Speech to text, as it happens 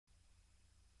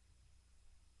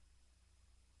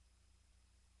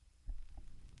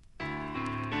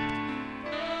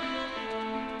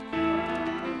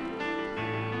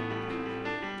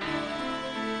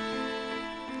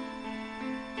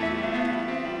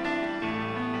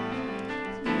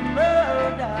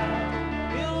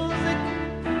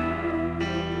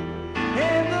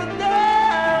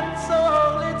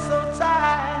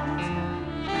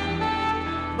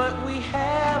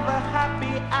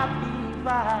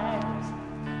survives.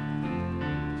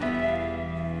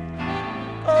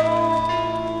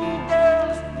 Oh,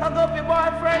 girls, hug up your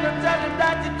boyfriend and tell him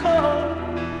that you're cold.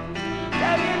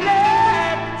 Tell him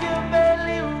let your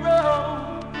belly roll.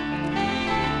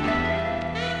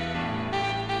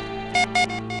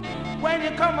 When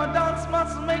you come and dance,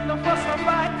 must make no fuss or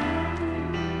fight.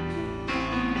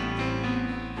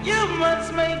 You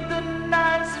must make the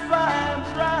nice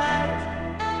vibes right.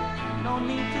 No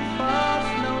need to fuss,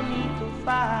 no need to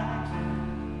fight.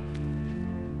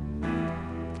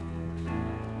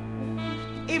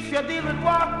 If you're dealing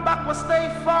walk back, we'll stay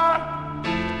far.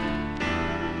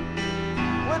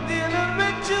 We're dealing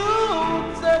with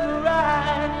truths and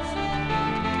rights.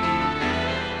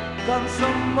 Come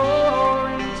some more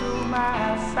into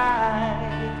my side.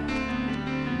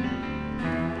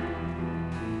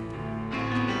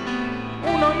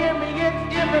 Uno hear me yet,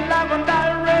 hear me live and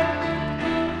direct.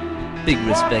 Big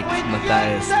respect,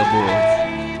 Matthias the Bulls.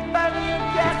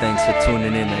 Thanks for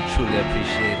tuning in, I truly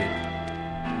appreciate it.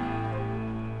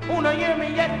 Uno hear me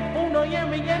yet,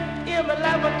 hear me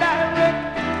live and direct.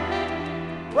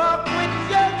 Walk with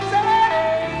your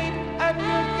faith and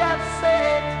you got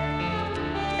set.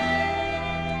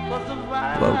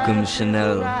 Welcome,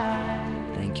 Chanel.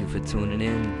 Thank you for tuning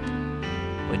in.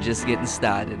 We're just getting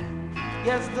started.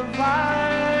 Yes, the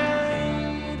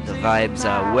vibes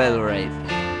are well right.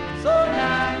 So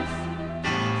nice,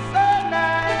 so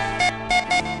nice,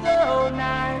 so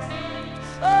nice,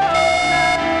 so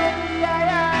nice, yeah,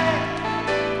 yeah.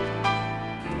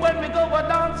 When we go a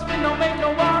dance, we don't make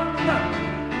no one.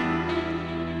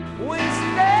 We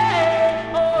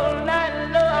stay all night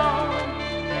long.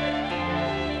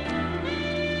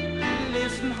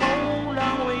 Listen, how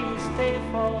long will you stay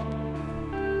for?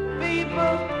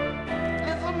 People,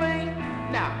 listen me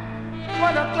now.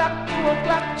 1 o'clock, 2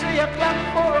 o'clock, 3 o'clock,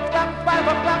 4 o'clock, 5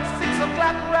 o'clock, 6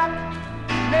 o'clock, rock.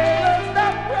 Never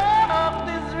stop rock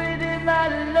this rhythm I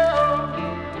love.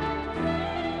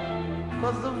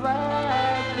 'Cause the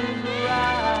vibe is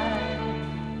right.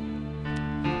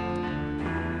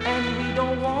 And we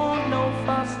don't want no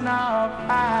fuss nor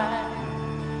fight.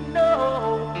 No,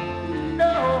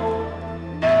 no,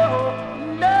 no,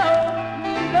 no,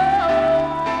 no.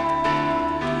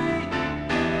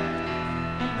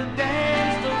 The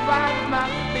dance, the vibe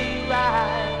must be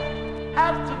right.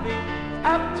 Have to be,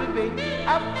 have to be,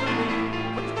 have to be.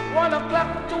 But 1 o'clock,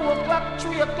 2 o'clock,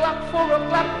 3 o'clock, 4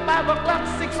 o'clock, 5 o'clock,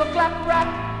 6 o'clock, rock.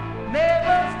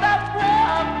 Never stop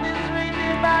rock this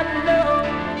rhythm I love.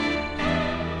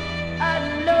 I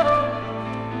know.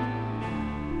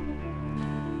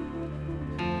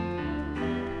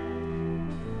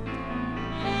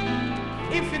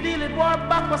 If you're dealing war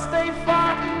back, we'll stay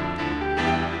far.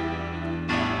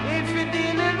 If you're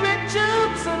dealing with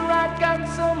troops and rock and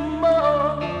some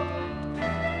more,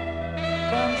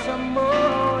 come some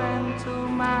more into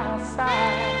my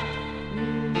side.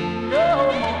 No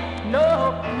more, no,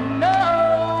 no,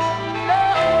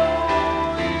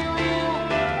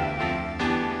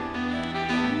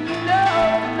 no,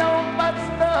 no, but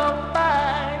the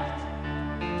fight.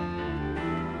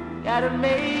 Gotta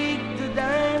make the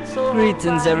dance so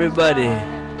Greetings, everybody.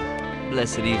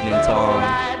 Blessed evening to all.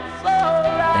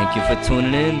 Thank you for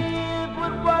tuning in.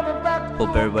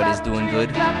 Hope everybody's doing good.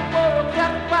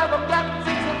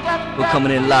 We're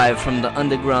coming in live from the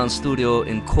underground studio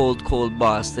in cold, cold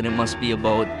Boston. It must be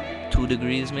about 2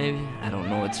 degrees maybe. I don't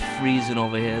know. It's freezing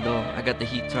over here though. I got the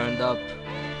heat turned up.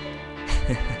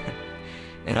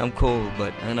 And I'm cold,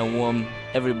 but I'm gonna warm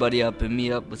everybody up and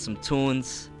me up with some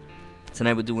tunes.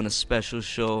 Tonight we're doing a special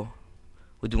show.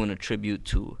 We're doing a tribute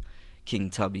to King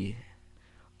Tubby,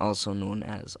 also known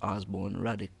as Osborne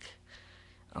Ruddock.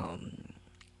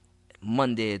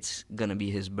 Monday it's gonna be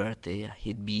his birthday.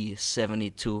 He'd be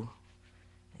 72,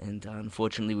 and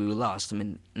unfortunately we lost him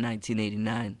in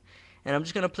 1989. And I'm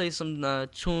just gonna play some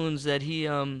tunes that he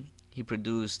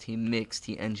produced, he mixed,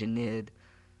 he engineered.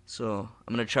 So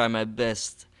I'm gonna try my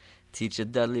best. Teacher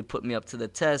Dudley put me up to the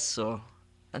test, so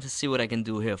I'll just see what I can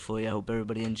do here for you. I hope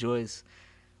everybody enjoys.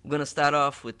 We're gonna start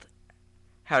off with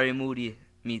Harry Moody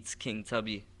meets King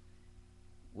Tubby,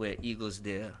 Where Eagles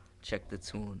Dare. Check the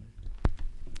tune.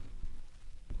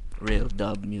 Real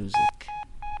dub music.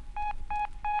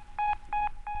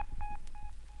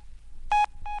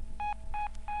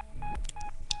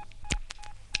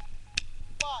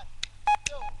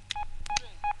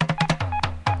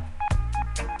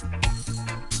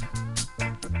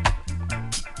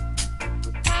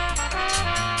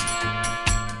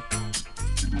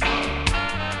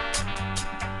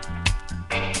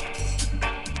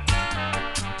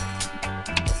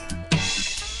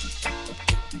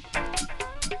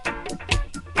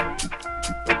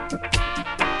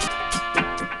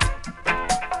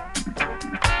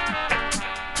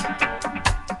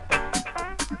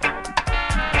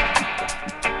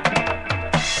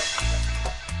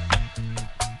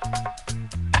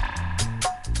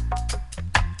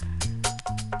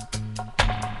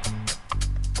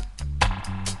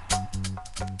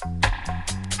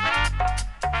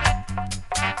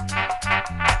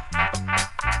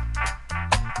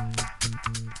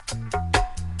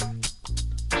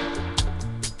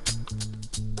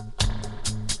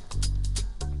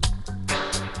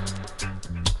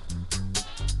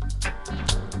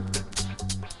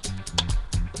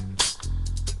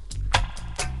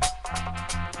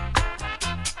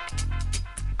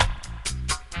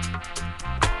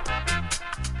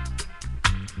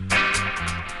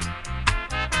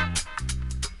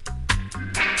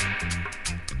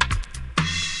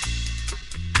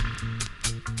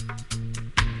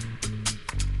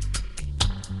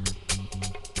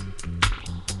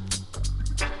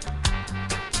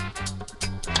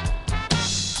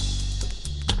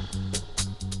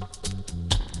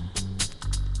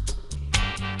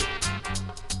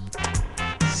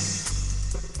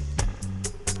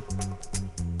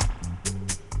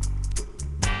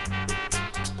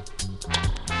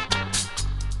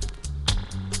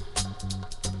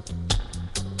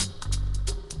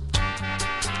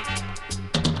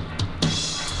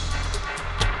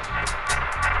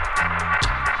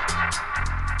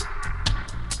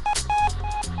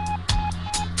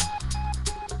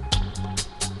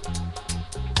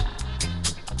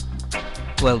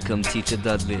 Welcome, Teacher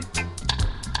Dudley.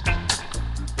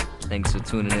 Thanks for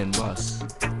tuning in, boss.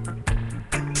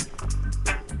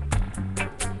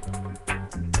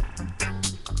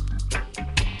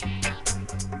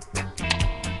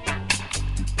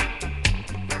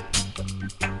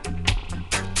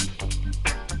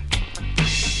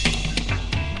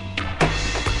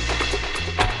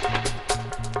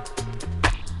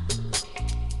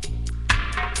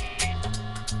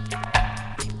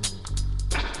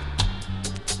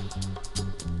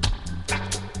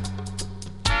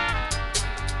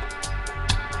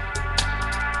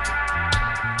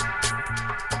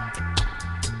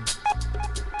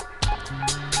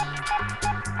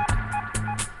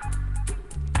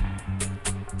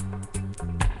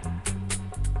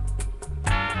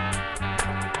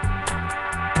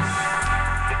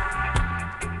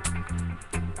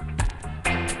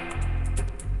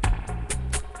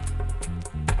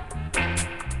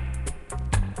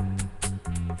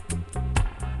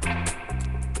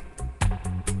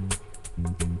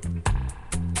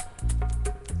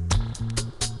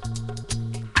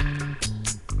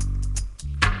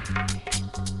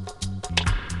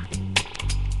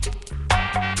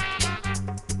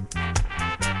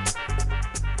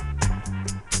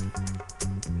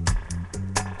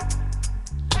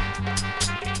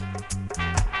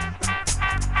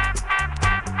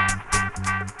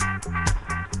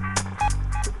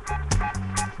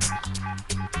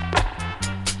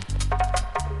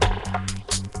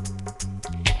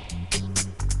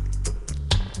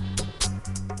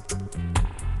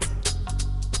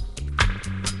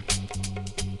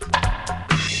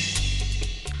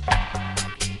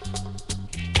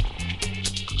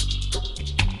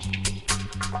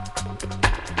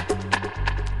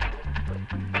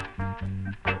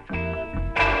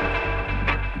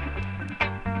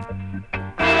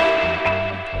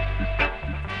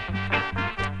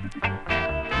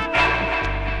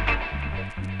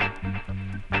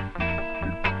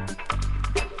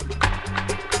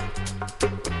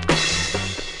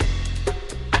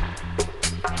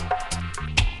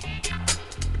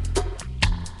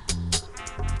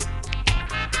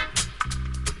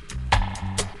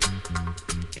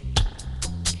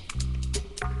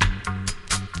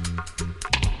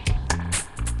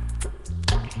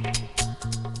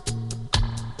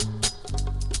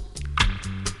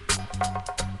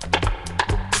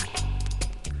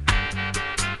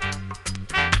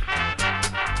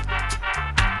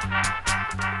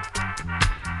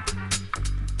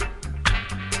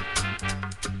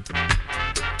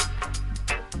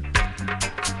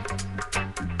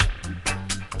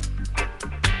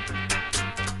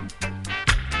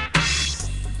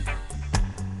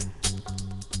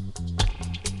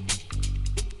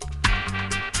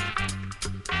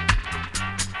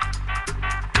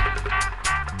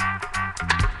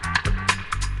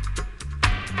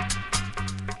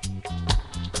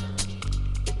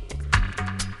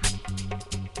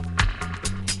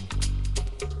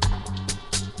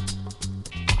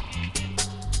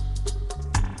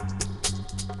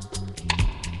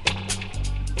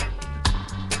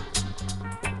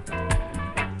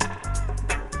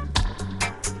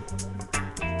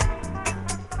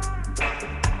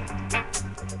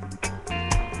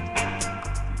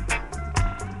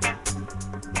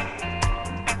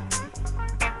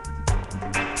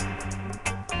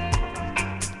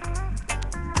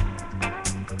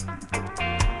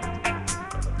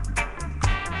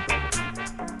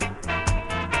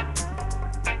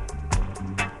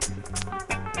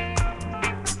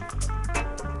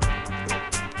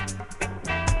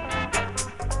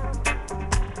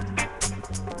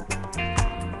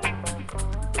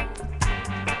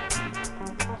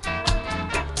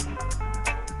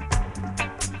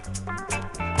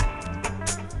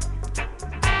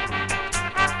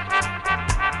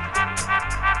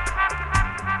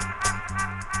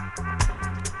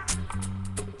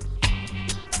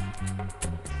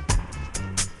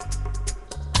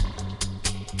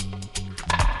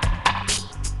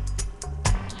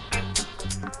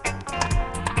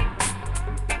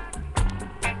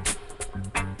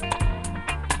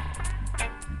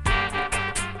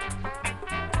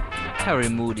 Harry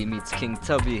Moody meets King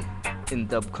Tubby in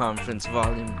Dub Conference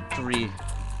Volume 3,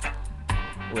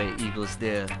 where Eagles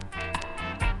there.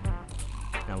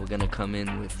 Now we're gonna come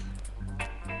in with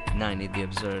 90 The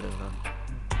Observer,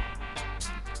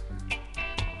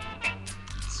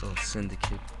 Soul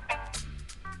Syndicate,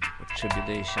 with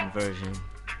Tribulation version.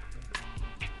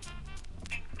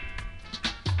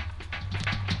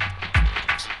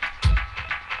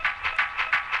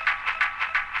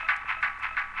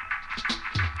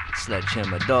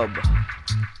 Sledgehammer dub.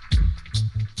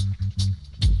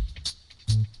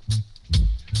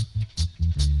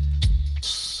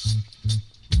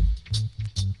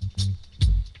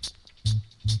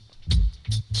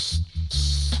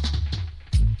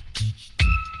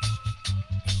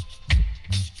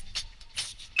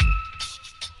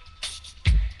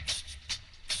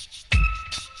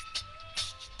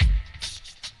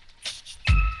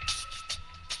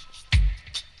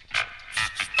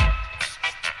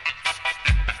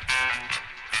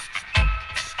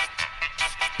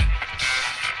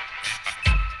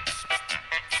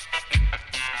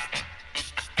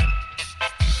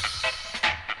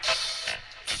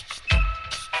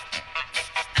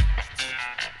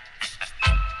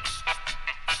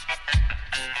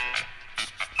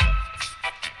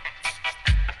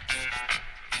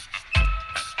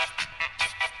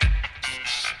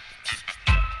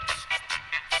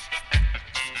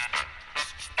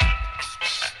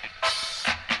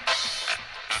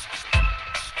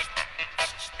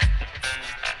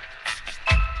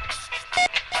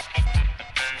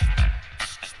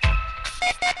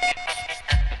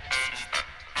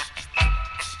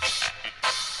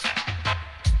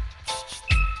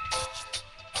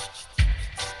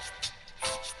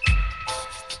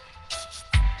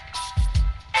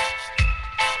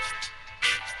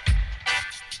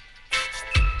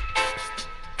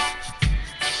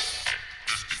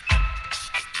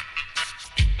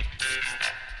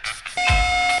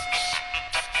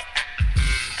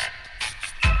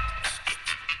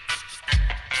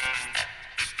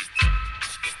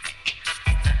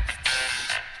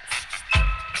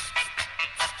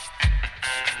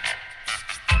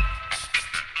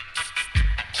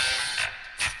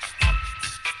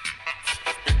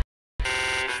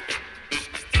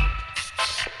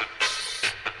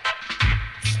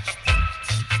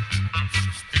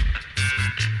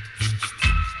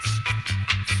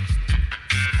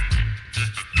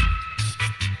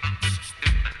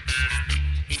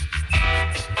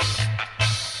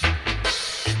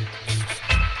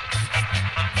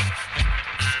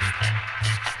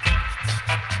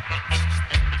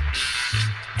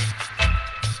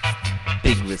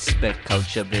 Respect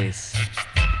Culture Bass.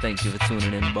 Thank you for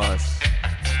tuning in, boss.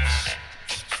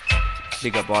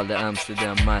 Big up all the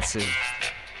Amsterdam massive.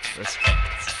 Respect.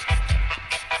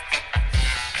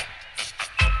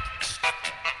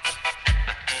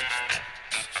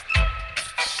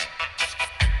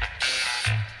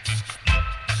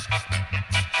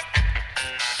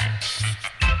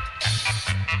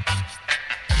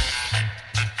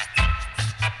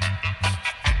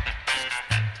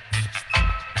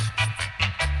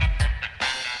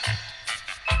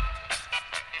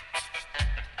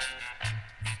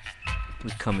 We're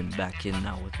coming back in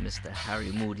now with Mr.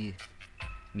 Harry Moody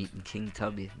meeting King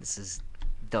Tubby. This is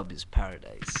Dub is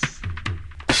Paradise.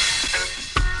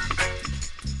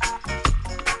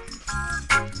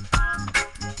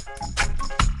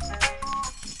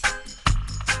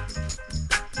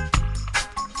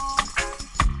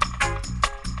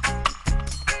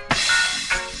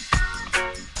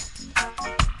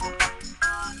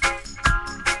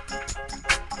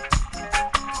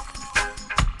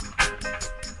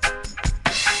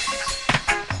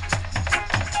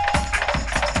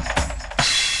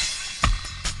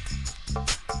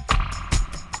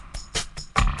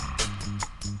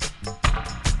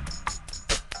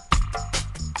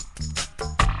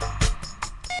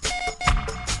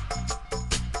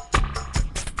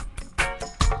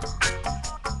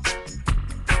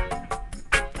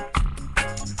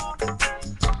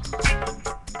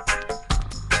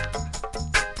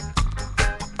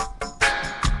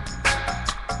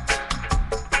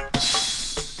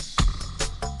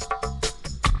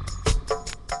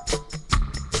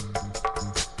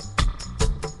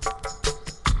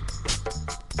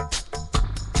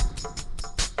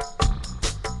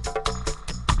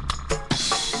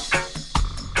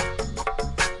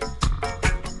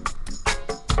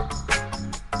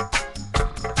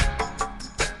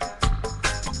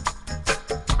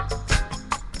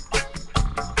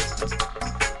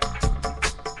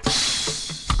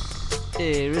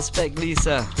 Hey, respect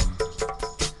Lisa.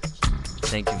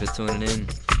 Thank you for tuning in.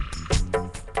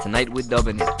 Tonight we're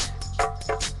dubbing it.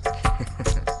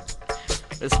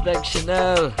 Respect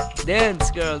Chanel.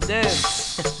 Dance, girl, dance.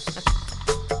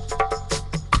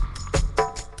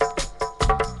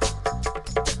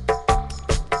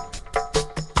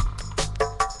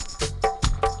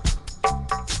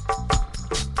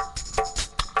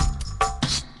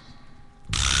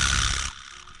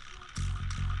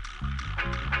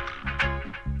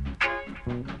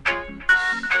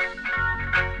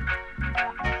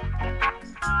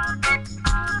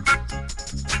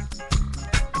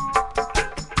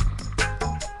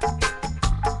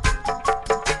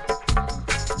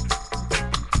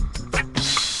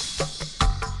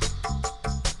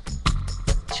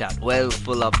 Chat well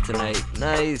full up tonight.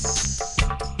 Nice.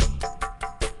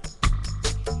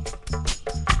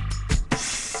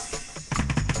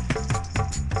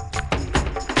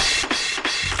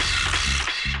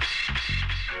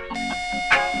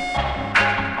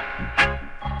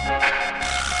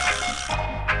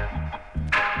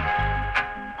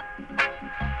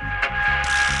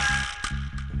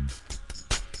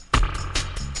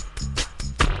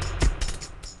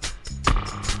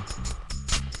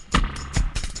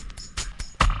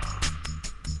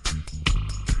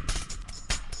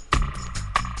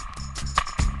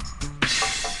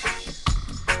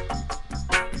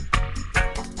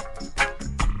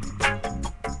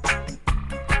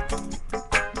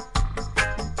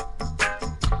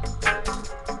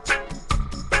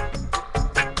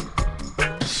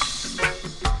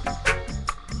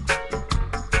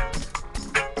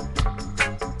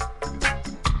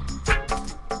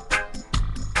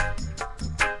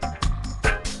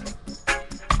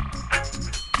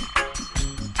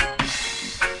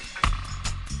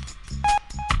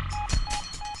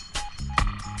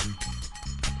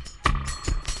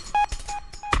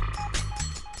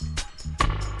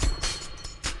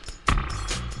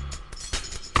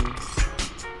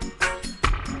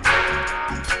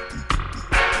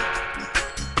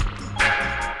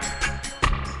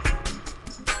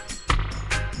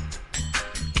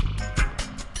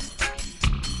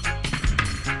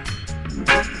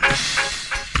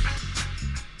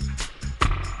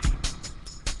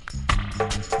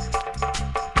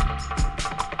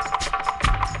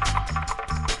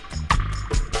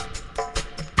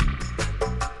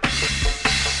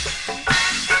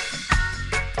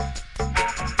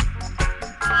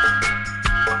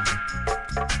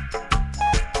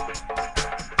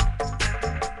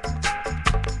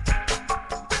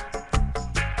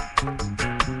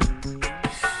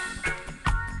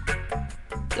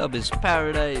 Dub is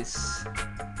Paradise.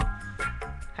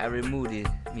 Harry Moody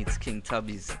meets King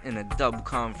Tubby's in a Dub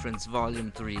Conference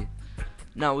Volume 3.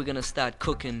 Now we're gonna start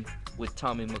cooking with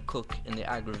Tommy McCook and the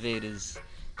Aggravators,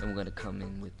 and we're gonna come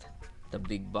in with the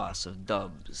Big Boss of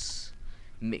Dubs,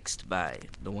 mixed by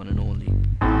the one and only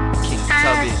King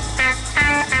Tubby.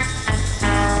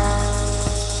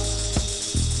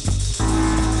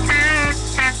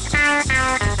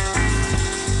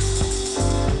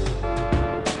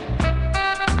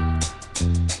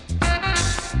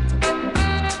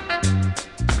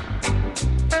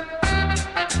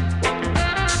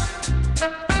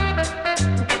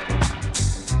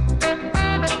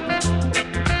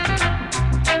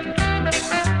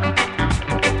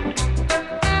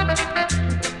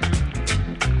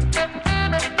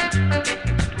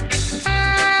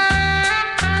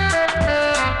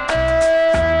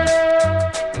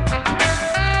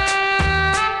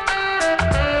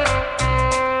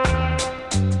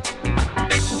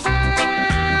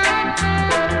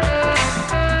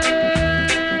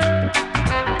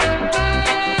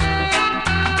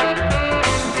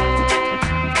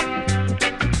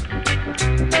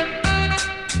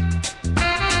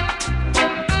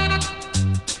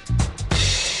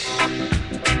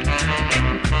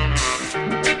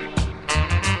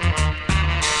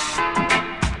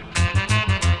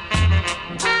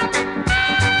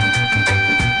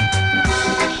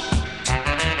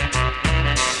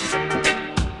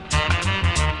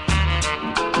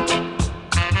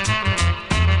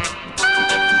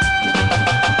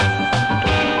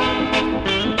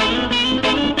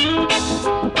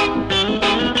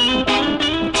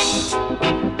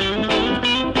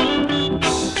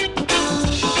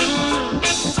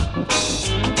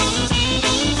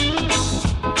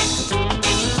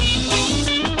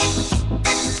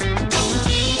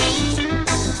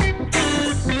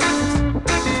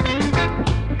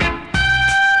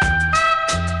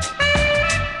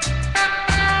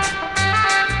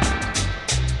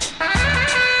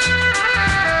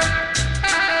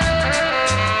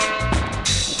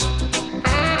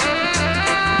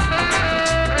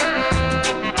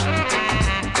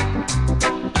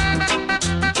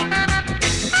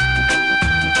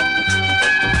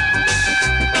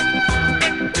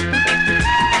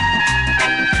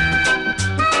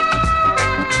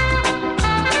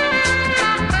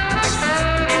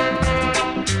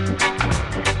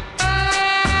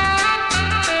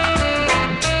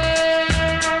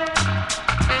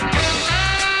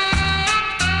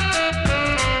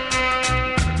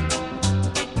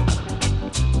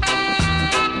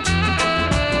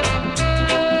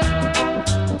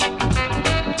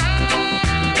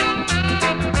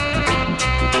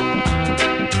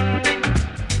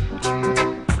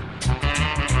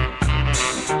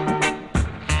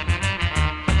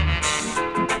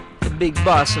 Big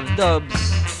Boss of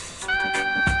Dubs,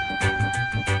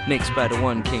 mixed by the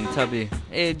one King Tubby.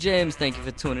 Hey James, thank you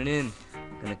for tuning in.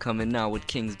 Gonna come in now with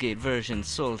King's Gate version,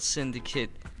 Soul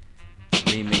Syndicate,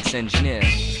 remix engineer,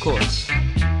 of course,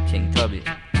 King Tubby.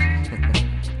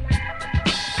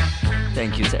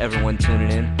 Thank you to everyone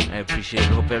tuning in. I appreciate it.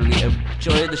 Hope everybody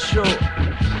enjoyed the show.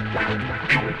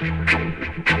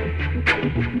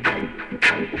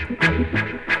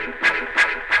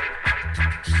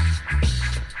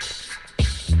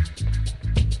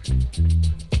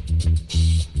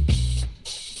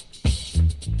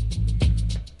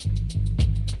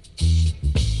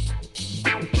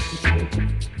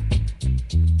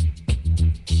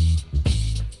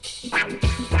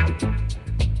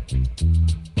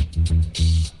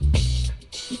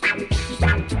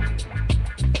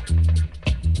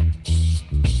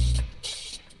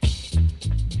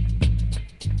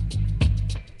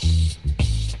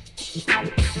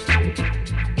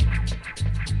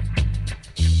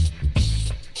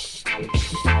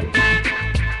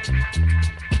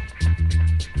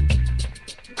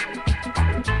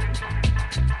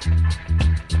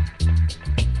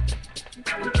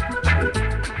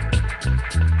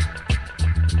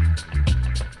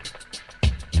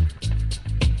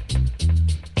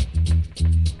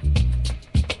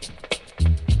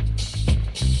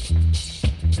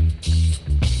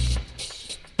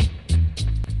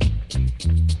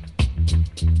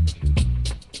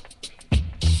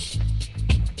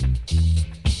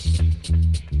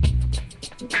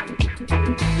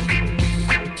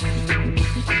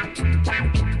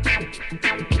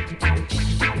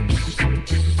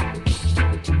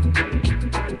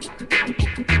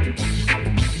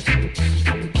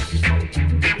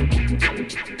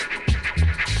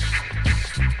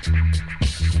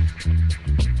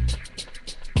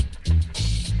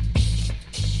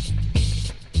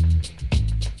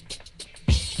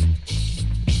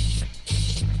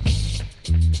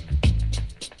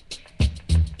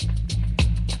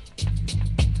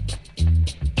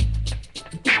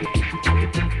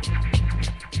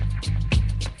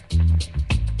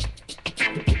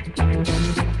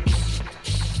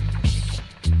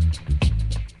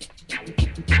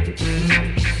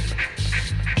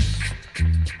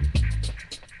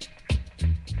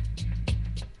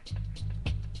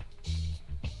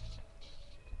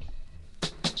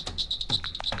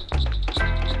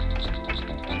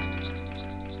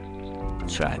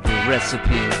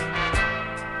 Recipe.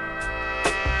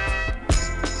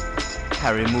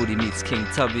 Harry Moody meets King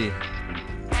Tubby.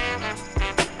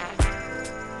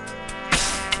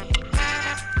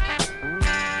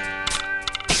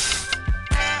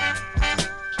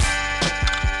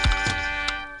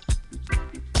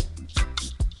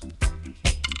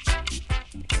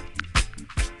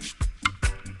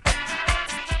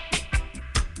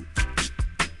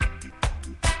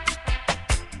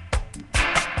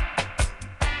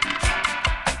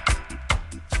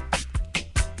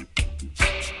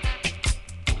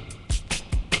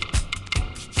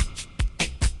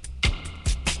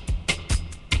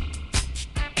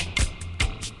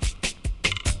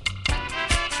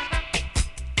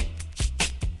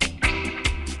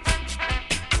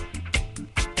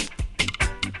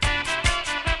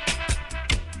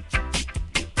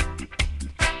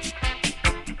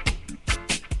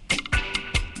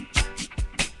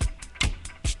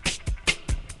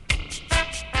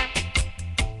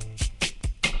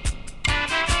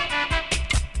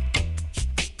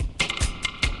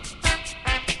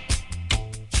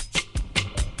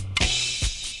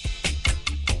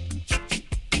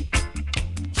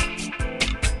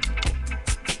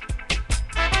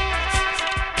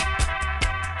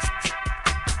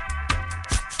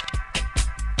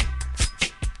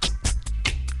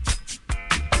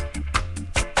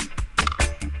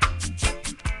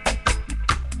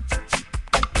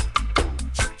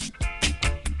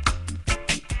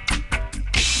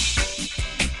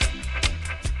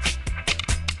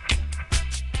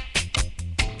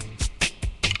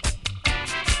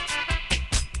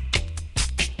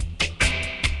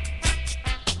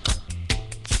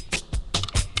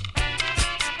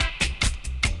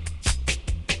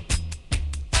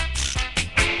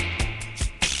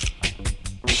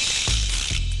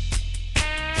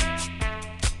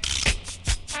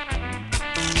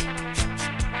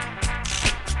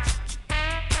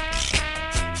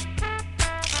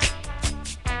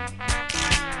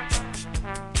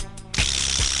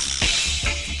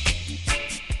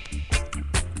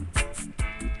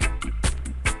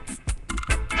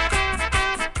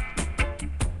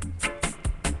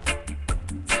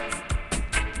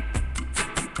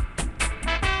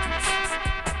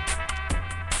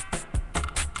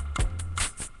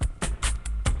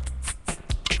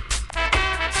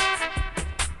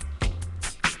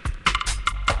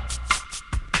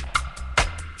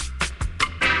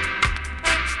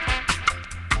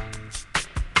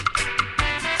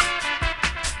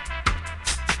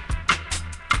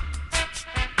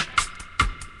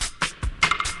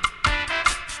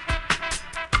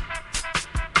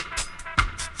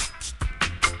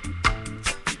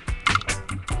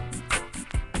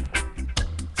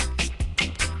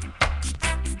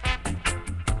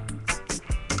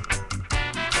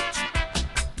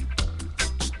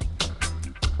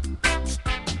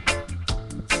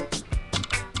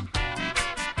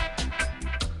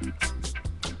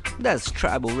 That's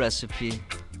Tribal Recipe.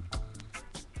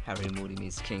 Harry Moody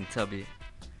meets King Tubby.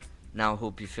 Now I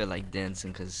hope you feel like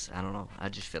dancing, cause I don't know, I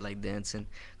just feel like dancing.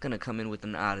 Gonna come in with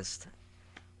an artist,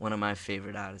 one of my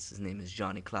favorite artists. His name is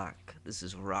Johnny Clark. This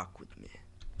is Rock With Me.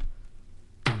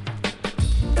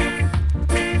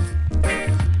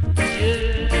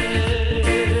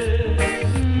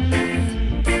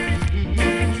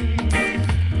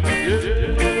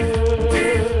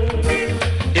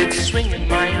 It's swinging,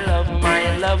 my love,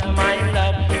 my love, my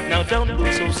love. Now don't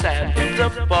look so sad in the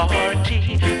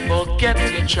party. Forget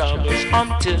your troubles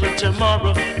until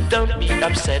tomorrow. Don't be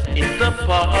upset in the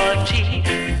party,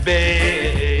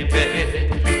 baby.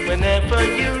 Whenever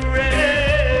you're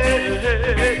ready,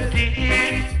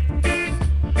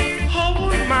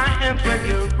 hold my hand when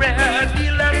you're ready.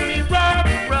 Let me rock,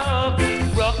 rock,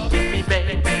 rock with me,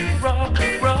 baby. Rock,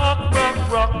 rock,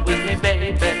 rock, rock with me,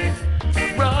 baby.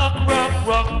 Rock, rock,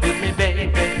 rock with me,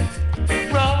 baby.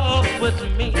 Rock with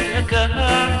me, girl.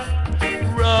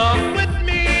 Rock with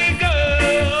me,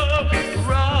 girl.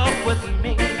 Rock with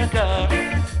me, girl.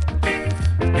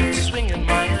 Swinging,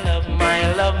 my love,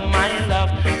 my love, my love.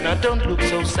 Now don't look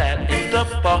so sad in the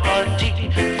party.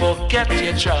 Forget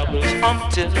your troubles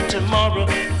until tomorrow.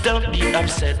 Don't be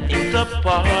upset in the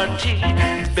party,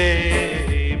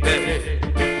 baby.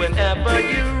 Whenever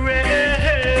you're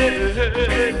ready,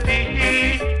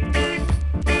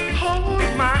 hold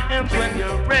my hands when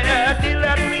you're ready.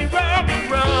 Let me rock,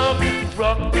 rock,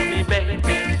 rock with me, baby.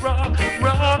 Rock,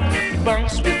 rock,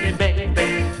 bounce with me, baby.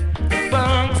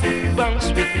 Bounce, bounce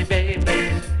with me, baby.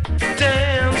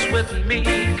 Dance with me,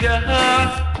 girl.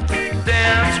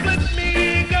 Dance with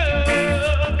me,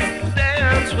 girl.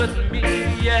 Dance with me,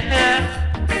 yeah.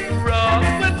 Rock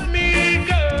with me,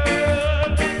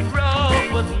 girl.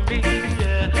 Rock with me,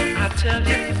 tell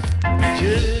you,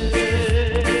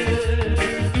 yeah.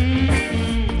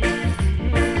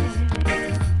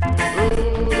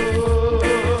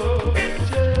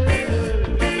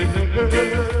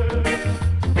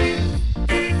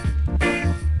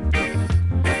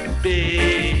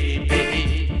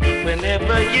 Baby,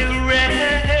 whenever you're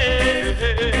ready,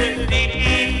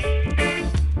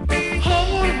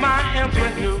 hold my hands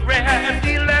when you're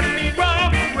ready. Let me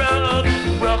rock, rock,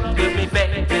 rock with me,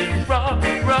 baby. Rock,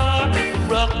 rock,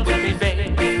 rock with me,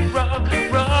 baby. Rock,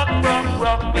 rock, rock,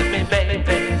 rock with me,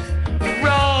 baby.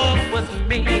 Rock with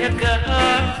me,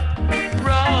 girl.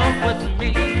 Rock with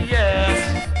me,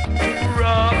 yes.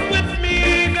 Rock with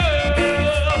me,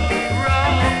 girl.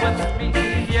 Rock with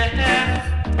me,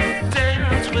 yeah.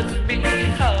 Dance with me,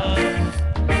 hug.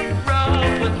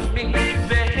 Rock with me,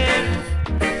 baby.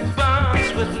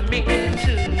 Bounce with me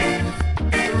too.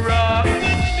 Rock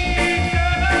with me,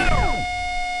 girl.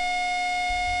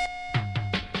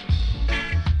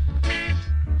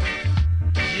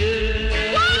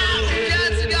 Yeah.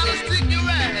 Yes, you gotta stick your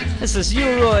ass. This is you,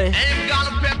 Roy, And if you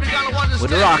gotta prep, you gotta want to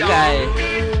with step, Rock y'all.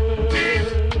 Guy.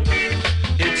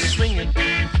 It's swinging.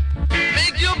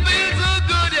 Make you feel so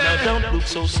good, Now yeah. don't look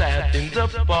so sad in the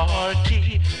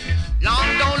party.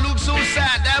 Long don't look so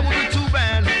sad, that would be too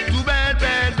bad. Too bad,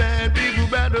 bad, bad, people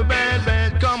bad, bad,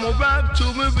 bad. Come on back to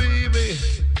me, baby.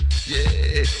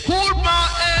 Yeah. Hold my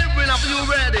hand when you're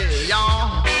ready,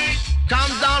 y'all.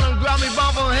 Come down and grab me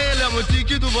by the hand. Let me take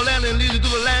you to the land and lead you to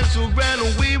the land so grand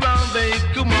and we round, baby.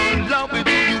 Come on, love it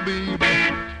to you, baby.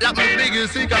 Let me big and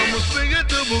sick, I'm gonna swing it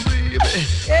to me, baby.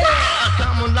 Yeah.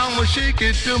 Come on down and shake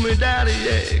it to me, daddy,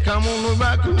 yeah. Come on and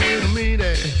rock it with me,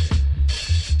 there.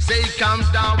 Say come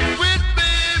down with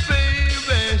me,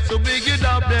 baby. So big it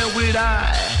up there with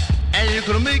I. And you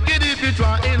can make it if you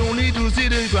try. You don't need to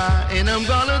sit and cry. And I'm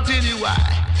gonna tell you why.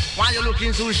 Why you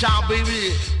looking so sharp,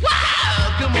 baby?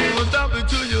 Wow! Come on, I'll stop it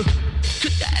to you.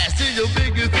 I see your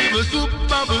biggest fever. Scoop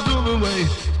bubbles away.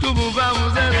 Scoop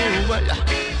bubbles away.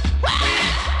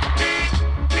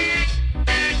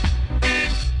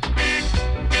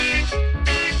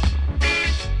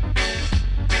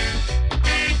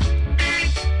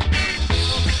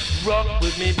 Rock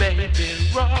with me, baby.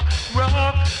 Rock,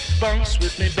 rock. Bounce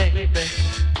with me, baby.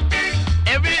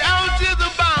 Every ounce is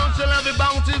a bounce, and every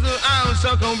bounce is an ounce.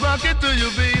 So come rock it to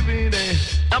you, baby. Then.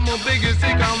 I'm a biggest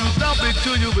sick, I'm stop it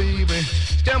to you, baby.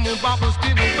 Stem on bubbles,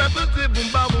 steam on peppers, tip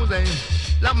on bubbles, and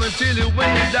let me tell you when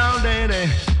you're down there.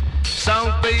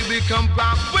 So baby, come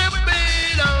rock with me,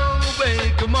 down,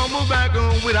 baby. Come on, move back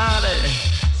on without it.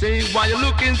 Say why you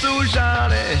looking so shy,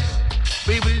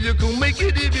 baby, you can make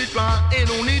it if you try. Ain't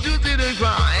no need to sit and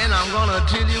cry. And I'm gonna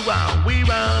tell you why we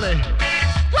round it.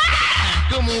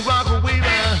 Come on, rock away,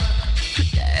 man.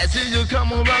 I see you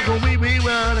come on, rock away, we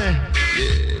round it.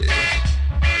 Yeah.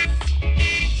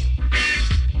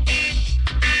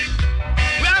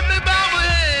 Grab me by my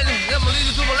hand. Let me lead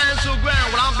you to the land so grand.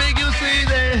 When I'm big, you see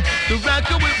that. The rock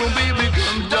away from baby,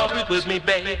 come Rock dump it it. with me,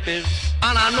 baby.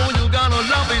 And I know you gonna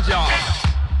love it, y'all.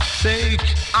 Say,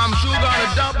 I'm sure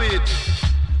gonna dump it.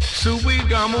 So we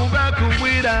gonna rock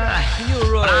with I.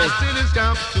 You, Roy. I still is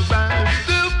come to buy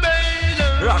the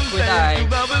baby. Rock with I.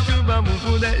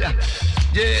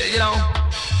 Yeah, you know.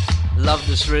 Love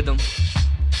this rhythm.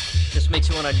 Just makes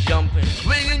you wanna jump in.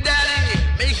 Swinging daddy,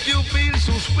 make you feel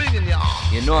so swinging,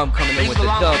 y'all. You know I'm coming in with the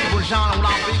dub.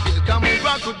 Come on,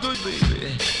 rock with good, baby.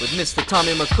 With Mr.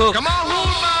 Tommy McCook. Come on, hold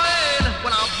my hand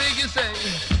when I'm big and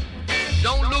say,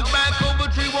 don't look back over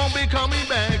tree, won't be coming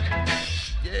back.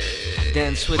 Yeah.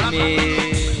 Dance with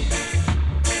me.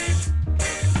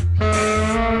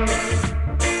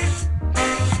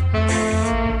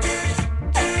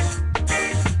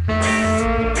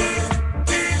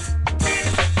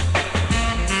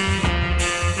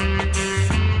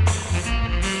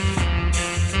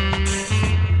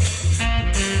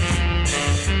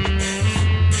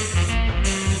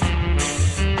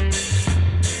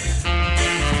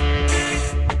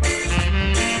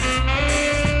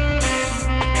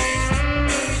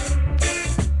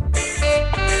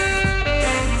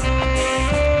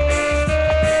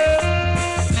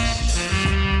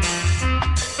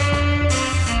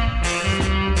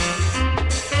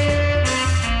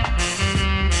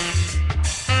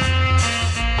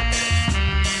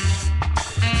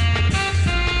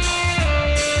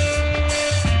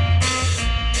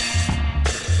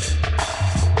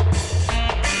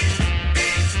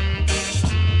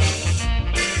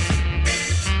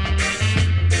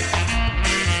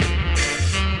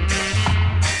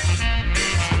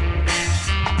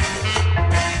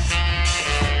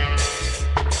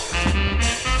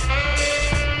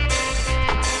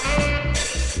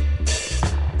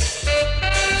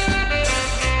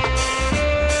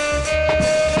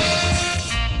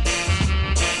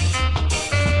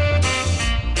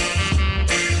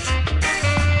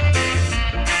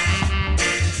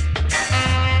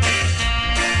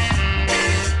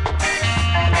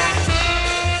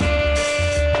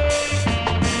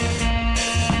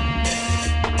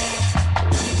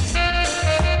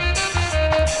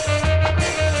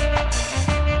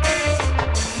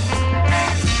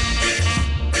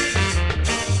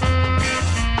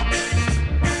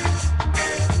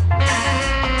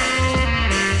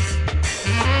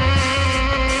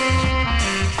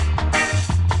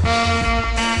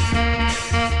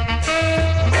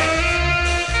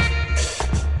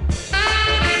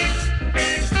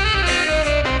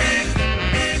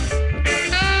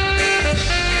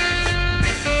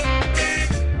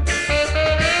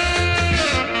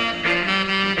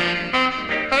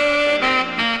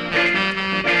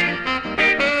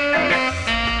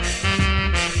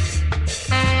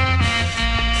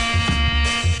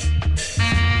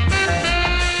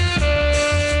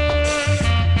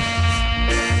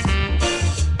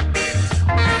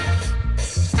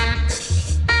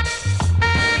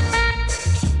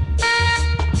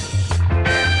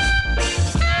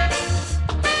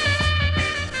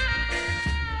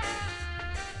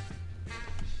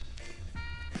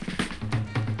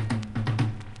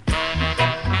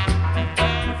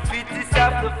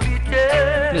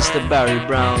 Barry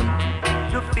Brown.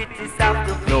 The fittest of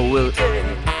the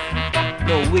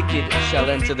No wicked shall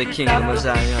enter the kingdom of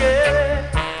Zion.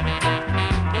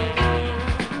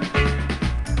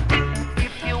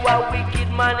 If you are wicked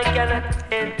man, you cannot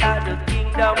enter the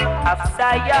kingdom of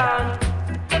Zion.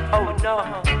 Oh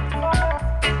no.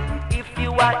 If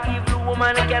you are evil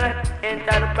woman, you cannot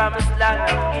enter the promised land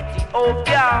of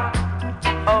Ethiopia.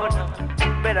 Oh no.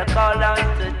 Better call on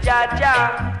to Jaja.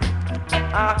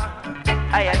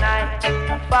 I and I,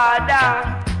 Father.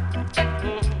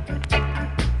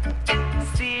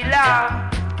 Sila.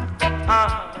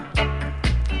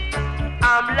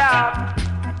 I'm love.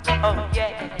 Oh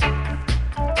yeah.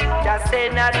 Just say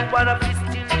not one of his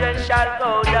children shall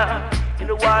go down in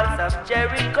the walls of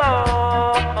Jericho.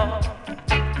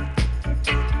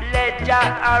 Let Jah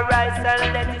arise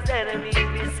and let his enemies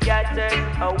be scattered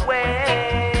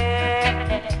away.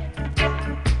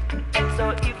 So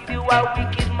if you are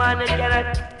wicked man, you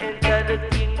cannot enter the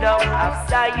kingdom of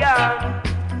Zion.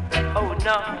 Oh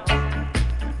no.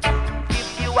 If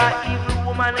you are evil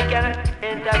woman, you cannot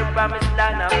enter the promised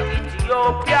land of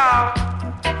Ethiopia.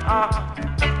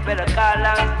 Better call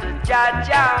on to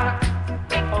Jaja.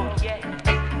 Oh yeah.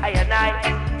 I and I,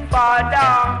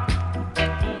 Father.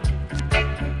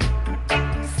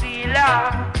 Sila.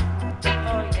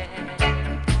 Oh yeah.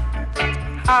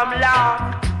 I'm love.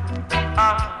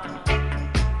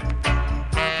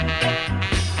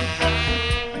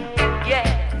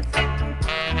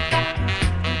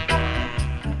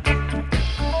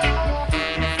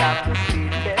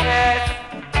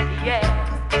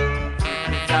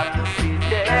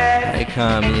 Hey,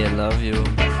 Kami, I love you.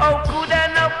 Oh, good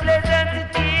and how pleasant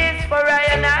it is for I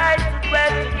and I to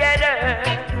dwell together.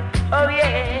 Oh,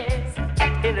 yes,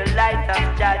 in the light of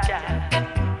Jaja.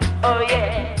 Oh,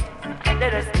 yes,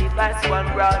 let us live as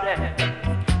one brother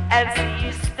and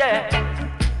sister.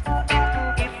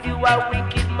 If you are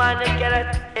wicked man, you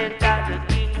cannot enter the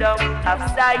kingdom of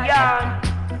Zion.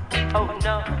 Oh,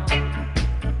 no.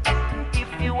 If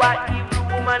you are evil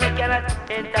woman, you cannot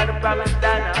enter the promised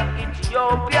land of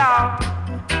Ethiopia.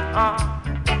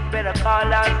 Better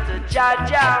call on to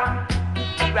Jaja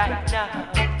right now.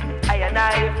 I and I,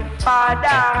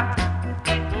 Father.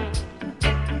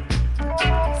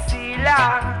 Sila.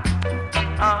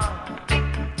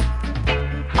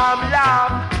 I'm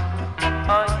love.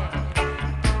 Oh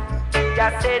yeah.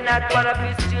 Just say not one of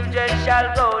his children shall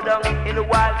go down in the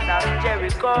walls of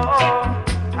Jericho.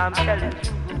 I'm telling you.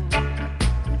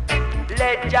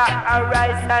 Let Jah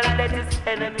arise and let his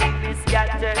enemy be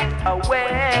scattered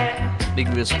away. Big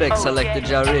respect, Selector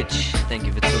Jah Rich. Thank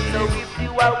you for tuning So in. if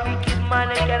you are wicked man,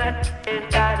 you cannot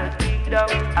enter the kingdom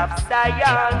of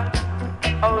Zion.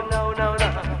 Oh no, no, no.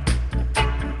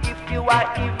 If you are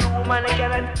evil woman, you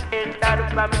cannot enter the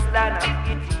promised land of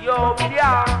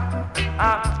Ethiopia.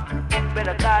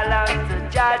 Better call on to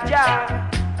Jaja.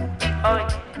 Oh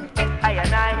yeah. I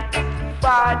and I,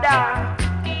 Father.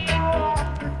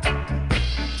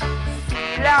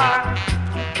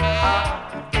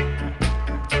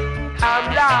 I'm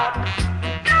love.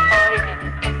 Oh yeah.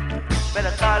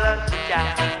 Better call on to Jah.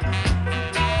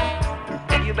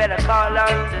 You better call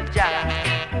on to Jah.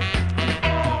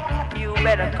 You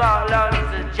better call on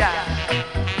to Jah.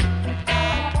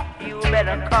 You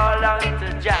better call on to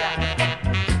Jah.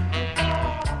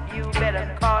 You better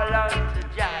call on to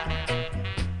Jah.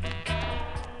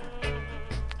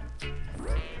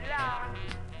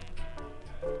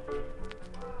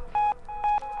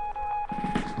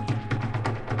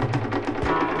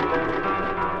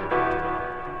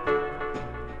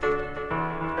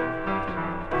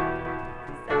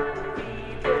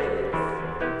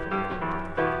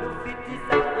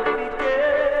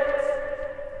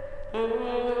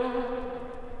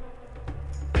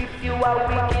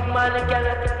 man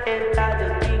cannot enter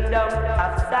the kingdom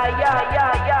of Zion.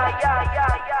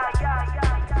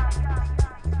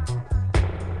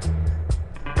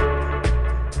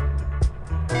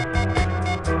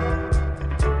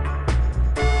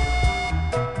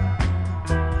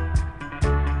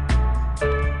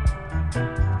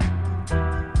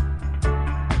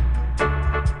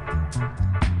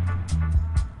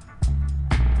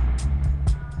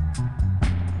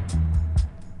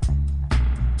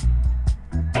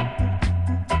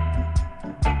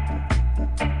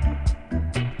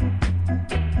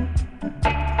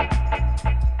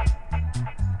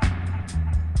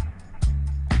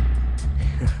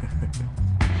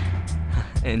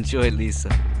 Enjoy, Lisa.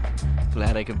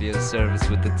 Glad I could be of service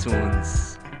with the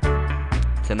tunes.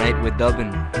 Tonight we're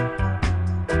dubbing.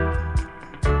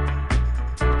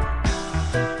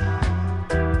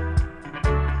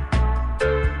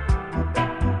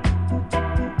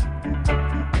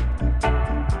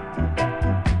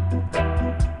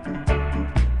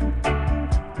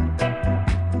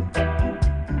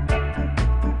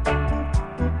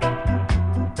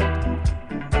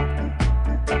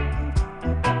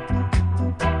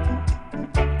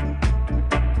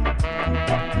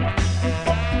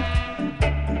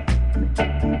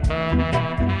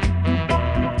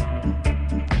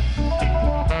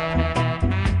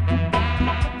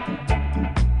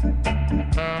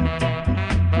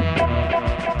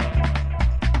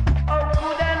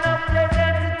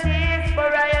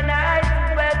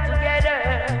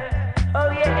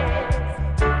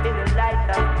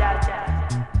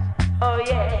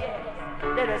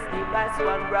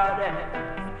 brothers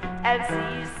and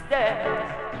sisters.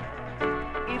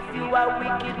 If you are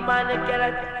wicked man, you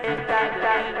cannot enter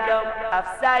the kingdom of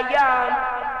Zion.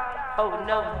 Oh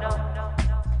no, no, no.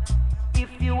 If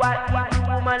you are evil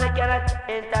woman, you cannot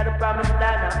enter the promised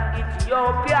land of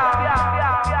Ethiopia.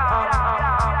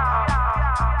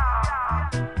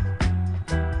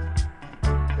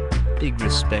 Big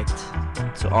respect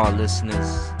to all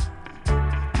listeners.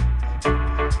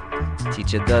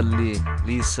 Teacher Dudley,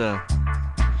 Lisa,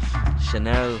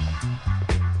 Chanel,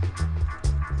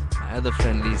 my other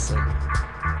friend Lisa,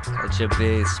 Culture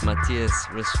Base, Matthias,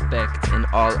 respect, and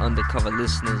all undercover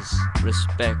listeners,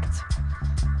 respect.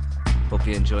 Hope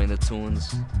you're enjoying the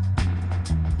tunes.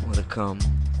 More to come.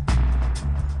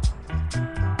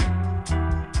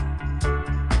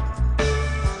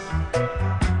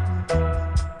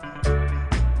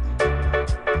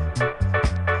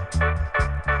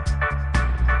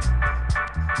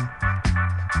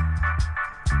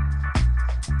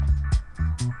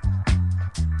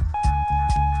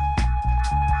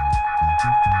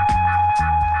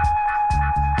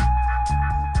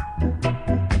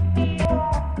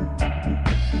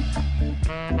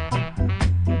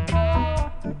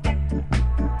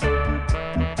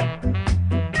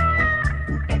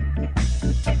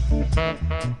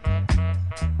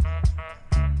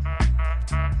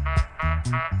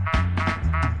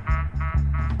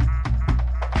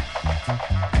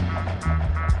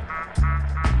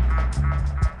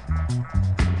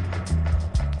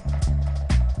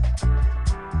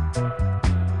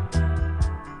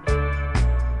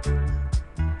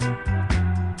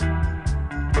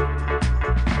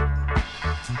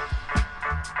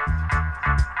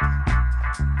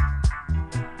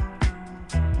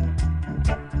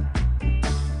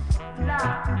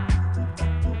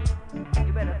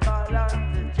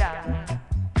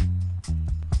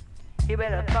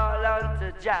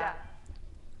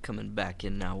 Coming back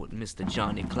in now with Mr.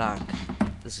 Johnny Clark.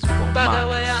 This is for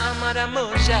Bagawaya Amada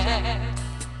Moshe,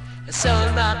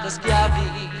 Soul Marcus Gavi.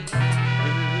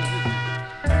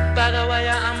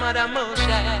 Bagawaya Amada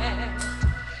Moshe,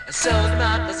 Soul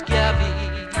Marcus Gavi.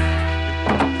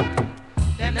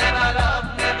 They never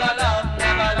love, never love,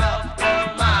 never love for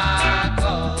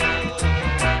Marco.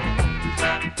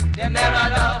 They never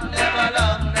love, never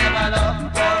love, never love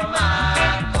for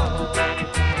Marco.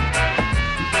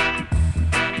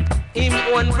 Him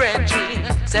one brethren,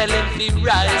 sell him for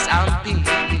rice and peas.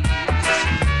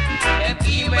 Them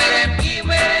give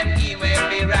away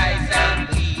for rice and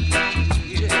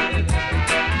peas.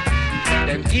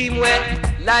 Them give away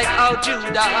like how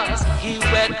Judas, he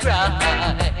went Christ.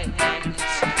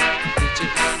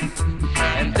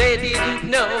 And they didn't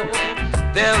know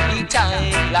there'll be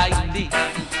time like this.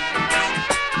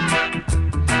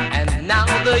 And now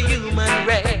the human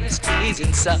race is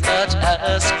in such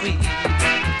a squeeze.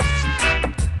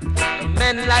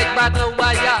 Men like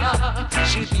Bagawaya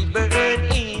should be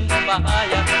burned in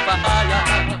fire, fire.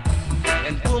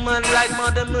 And women like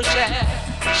Mother Moshe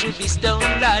should be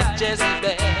stoned like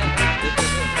Jezebel.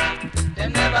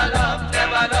 Them never love,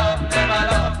 never love, never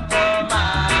love for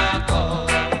Marco.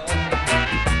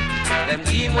 Them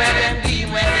give where them give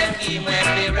where them give where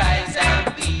they rise and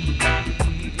be.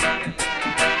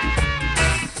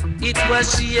 It was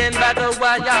she and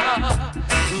Bagawaya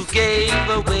who gave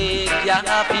away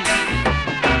Yapi.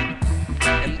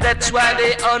 And that's why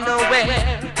they are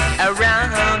nowhere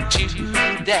around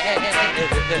today.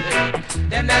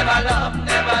 They never love,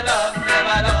 never love,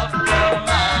 never love for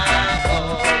Marco.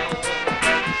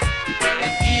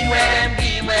 Them give where them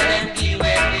give where them give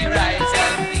where they rise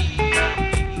and be.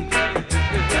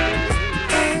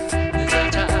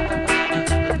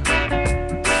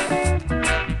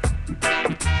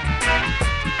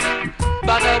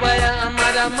 Bagawaya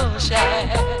Amada Moshe,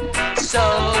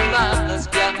 Soul Marcus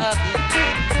Gavi.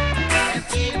 And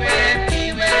give where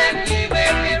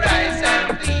we rise and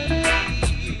be.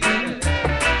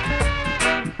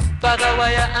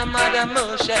 Bagawaya Amada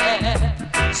Moshe,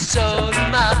 Soul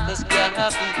Marcus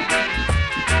Gavi.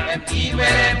 And give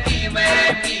where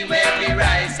we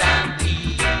rise and be.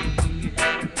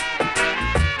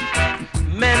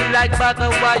 Men like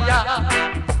Bagawaya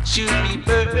should be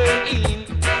burned in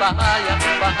fire,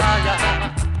 fire.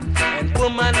 And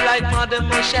woman like Mother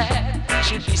Moshe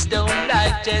should be stoned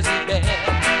like Jezebel.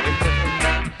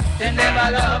 They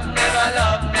never love, never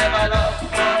love, never love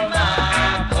for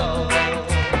Marco.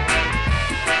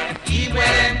 Give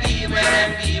where them, give where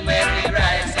them, give where we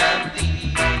rise and be.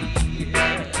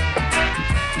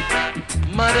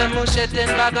 Mother Moshe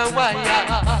and Bagawaya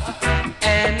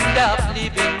end up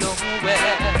living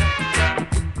nowhere.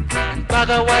 And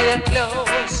Bagawaya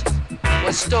clothes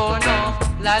was torn off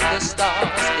like the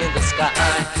stars in the sky.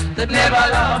 That never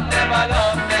love, never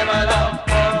love, never love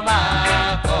for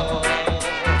my cause.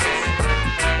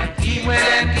 And he will,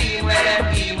 and he will,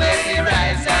 and he will be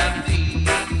rise and be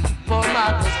for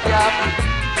my cause, yeah.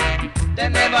 They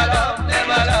never love,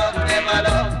 never love, never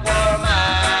love for my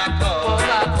cause. For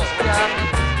my cause,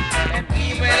 yeah. And he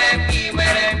will, and he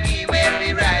will, and he will be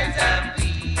rise and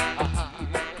be.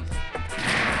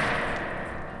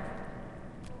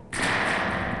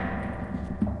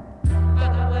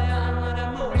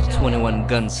 21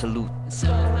 gun salute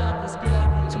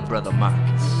to Brother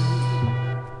Marcus.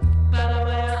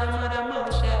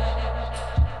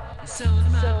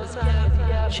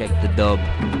 Check the dub.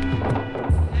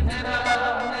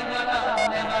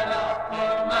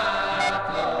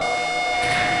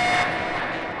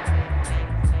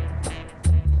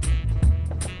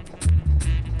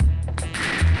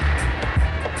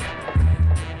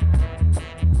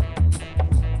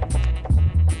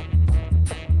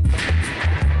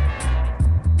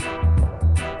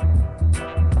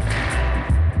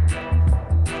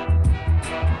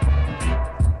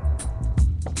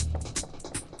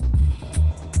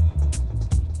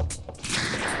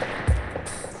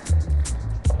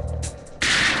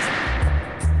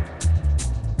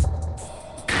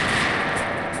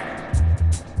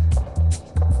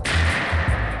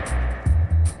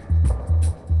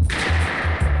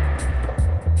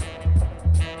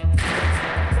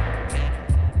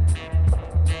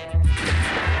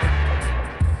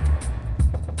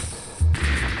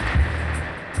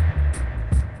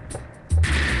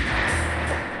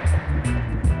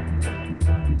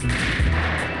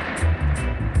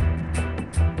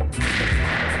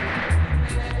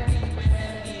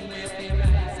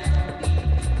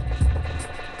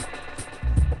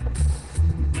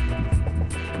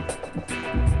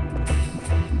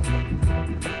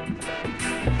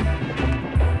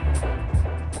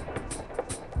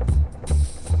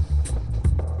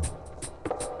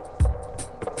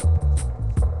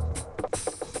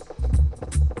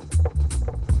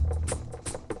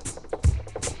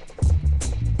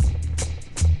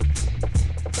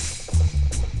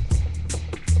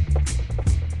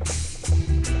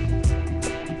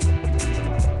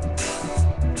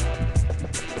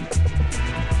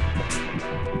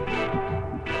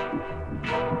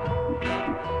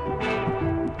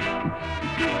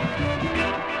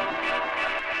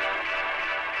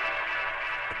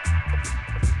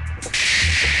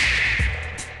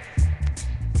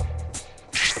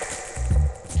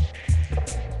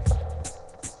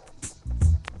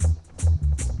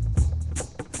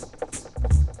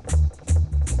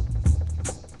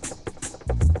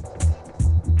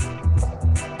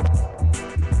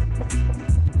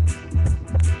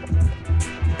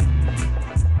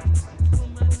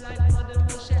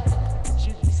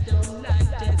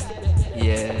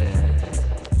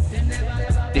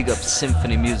 Big up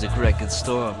Symphony Music Record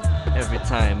Store every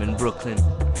time in Brooklyn.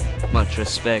 Much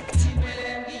respect.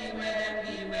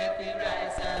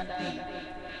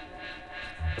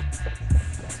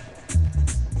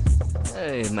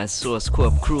 Hey, my Source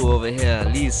Corp crew over here,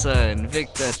 Lisa and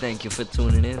Victor, thank you for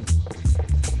tuning in.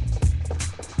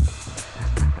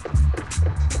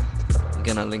 We're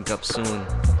gonna link up soon.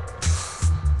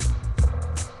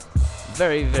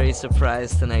 Very, very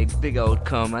surprised tonight. Big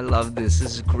outcome. I love this.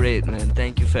 This is great, man.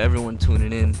 Thank you for everyone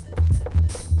tuning in.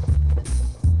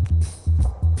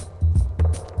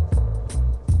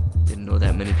 Didn't know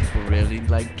that many people really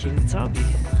like King Tubby.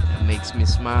 That makes me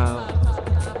smile.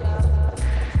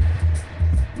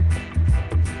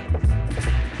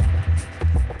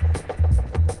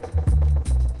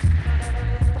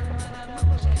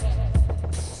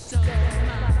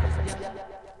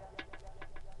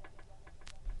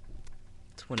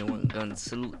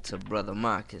 Salute to Brother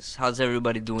Marcus. How's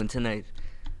everybody doing tonight?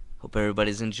 Hope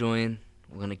everybody's enjoying.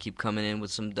 We're gonna keep coming in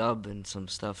with some dub and some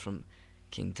stuff from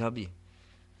King Tubby.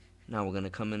 Now we're gonna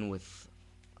come in with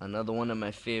another one of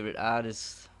my favorite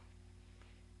artists.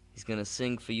 He's gonna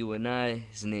sing for you and I.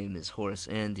 His name is Horace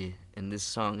Andy, and this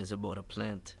song is about a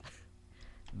plant.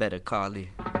 Better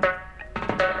Carly.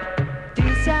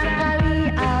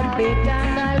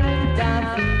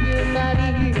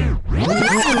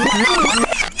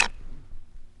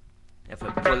 If I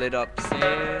pull it up,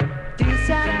 say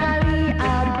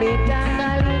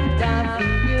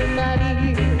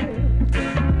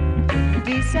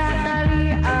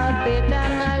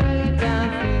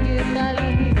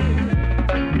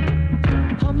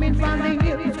coming from the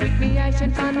hills with me eyes on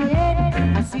the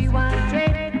head, I see one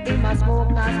trade in my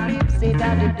smoke and sleep, say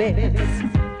that the best.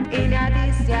 In a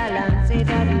this land, say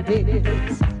that the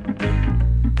best.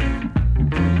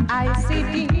 I see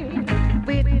deep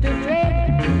with the dread.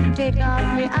 take off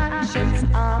my actions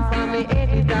off of me head.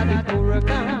 It a the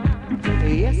hurricane.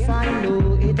 Yes, I know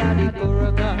it a the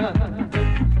hurricane.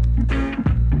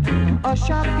 Oh,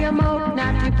 shut your mouth,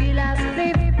 not to feel a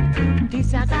slip.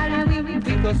 This a Halloween,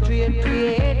 we go straight to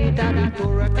your head. It a the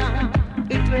hurricane.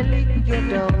 It will lick you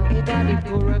down. It a the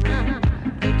hurricane.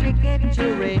 It will get you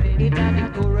red. It a the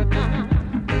hurricane.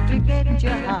 It will get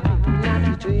you hot, not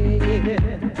to dread.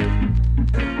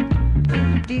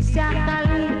 This a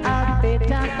Cali, a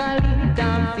better Cali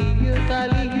than feel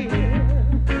Cali.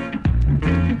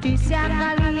 This a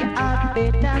Cali, a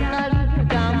better Cali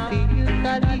than feel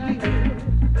Cali.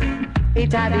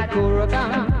 It a the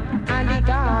hurricane and the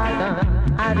garden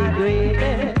are the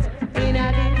greatest in a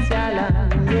this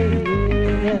land,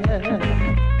 yeah.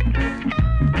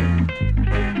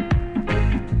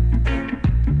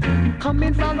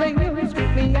 Coming from the hills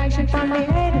with me, I shake from the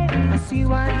head. I see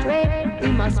one tread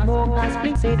in my smoke, I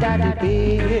split, say that the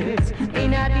best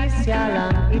in a this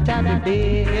land, it a the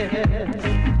best.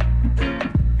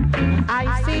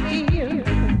 I sit here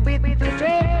with the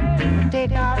thread,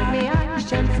 take off my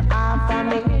actions off of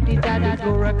me, it a the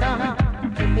hurricane.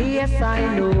 Yes, I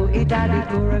know it a the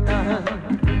hurricane.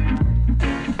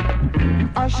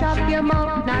 Hush up your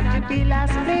mouth, not to be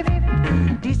last slip.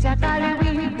 This a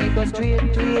Halloween, we go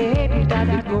straight to your head, it a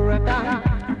the hurricane.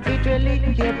 It will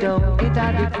lick you down, it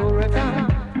a the hurricane.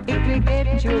 It will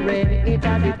get you red, it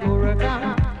a the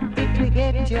hurricane. It will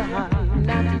get you high,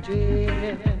 not to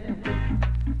dread.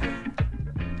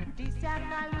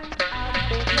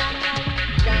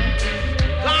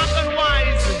 Dark and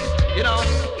wise, you know.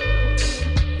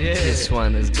 Yeah. This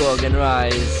one is Gorgon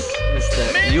Rise,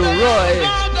 Mr. U. Roy.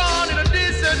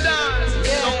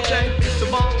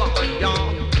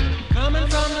 Coming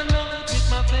from the north with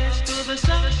my face to the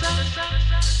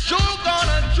south. Sure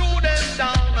gonna chew them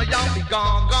down, or y'all be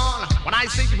gone. When I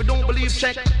say if you don't believe,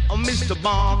 check on Mr.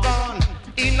 Bongon.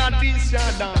 In a this ya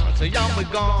dance, so y'all be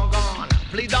gone.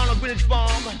 Play down a Greenwich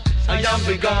Farm, so y'all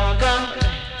be gone.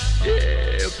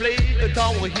 Yeah, play the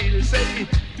Tower Hill, say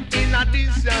in a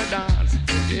this ya dance.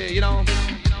 Yeah, you know.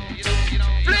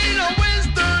 Play the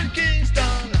Western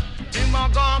Kingston, in my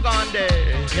gone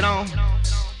there, you know.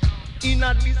 In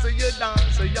a this ya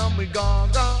dance, so y'all be gone.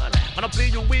 When I play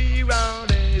your way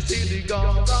round and see the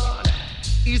gone.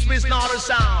 East, west, north, or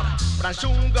south, but I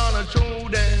sure gonna throw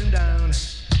them down.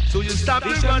 So you stop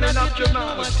it running up your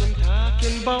mouth.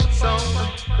 Talking about some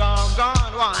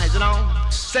gone, wise, you know.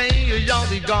 Say you'll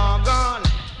be gone.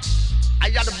 I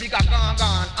got a big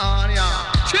gone on ya.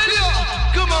 Chill you,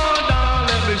 come on down,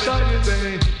 let me show you,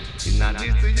 baby. It's not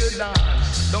this to your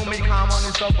dance. Don't make harm on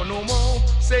yourself no more.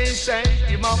 Say,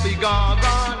 you must be gone.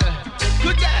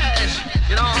 Good cash,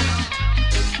 you know.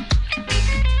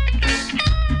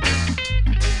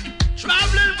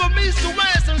 Traveling from east to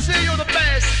west and say you're the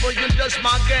best, but you're just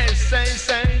my guest.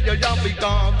 Say, you'll be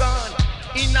gone.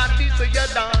 In a this to your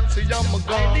dance, you're my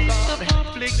gone. I need the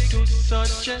public to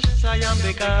suggest I am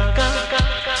the gaga.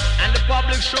 And the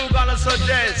public sure gonna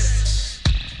suggest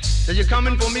that you're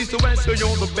coming from east to west, so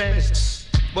you're the best.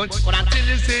 But until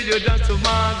you say you're just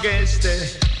my guest,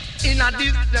 in a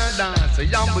this dance,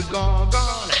 you're my gone.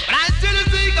 But I still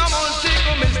say, come on, shake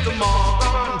on Mr.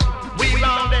 Morgan. We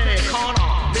round the corner,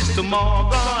 Mr.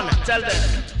 Morgan. Tell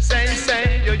them,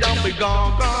 say, you're be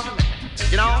gone.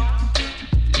 You know?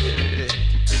 Yeah.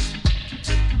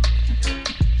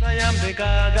 I am the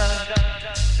gaga.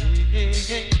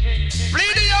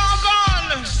 Play the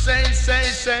organ.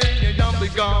 Say, you're be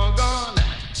gone.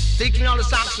 Take me on the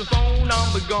saxophone,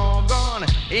 I'm be gone.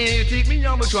 And you take me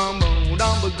on the trombone,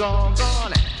 I'm be gone.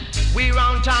 We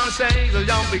round town say, you're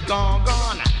be gone.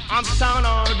 Uptown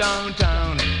or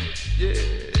downtown. Yeah.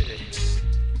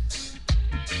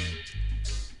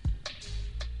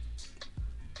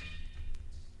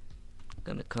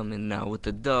 Gonna come in now with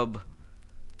the dub.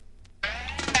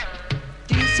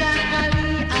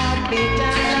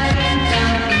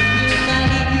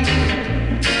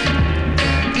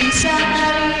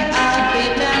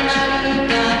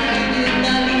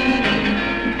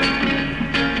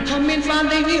 Coming from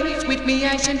the hills with me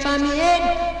action from the head,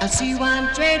 I see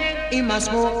one thread in my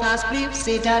smoke house flip,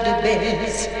 say that the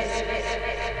best.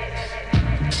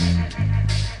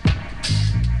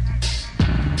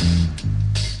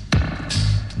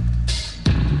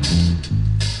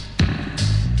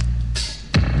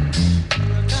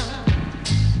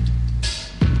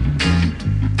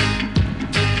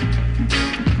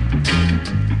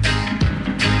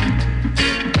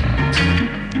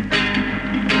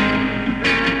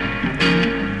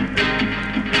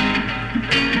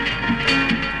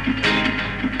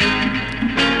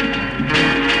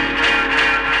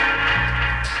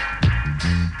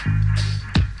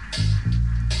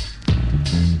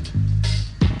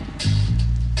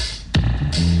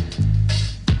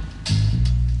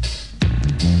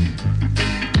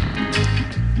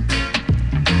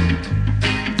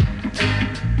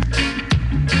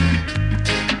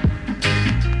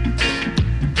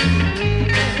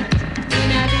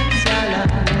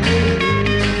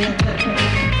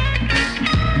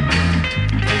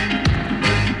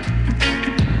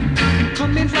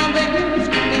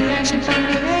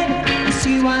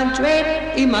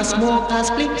 him a smoke a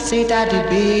split, say that the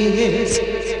bass.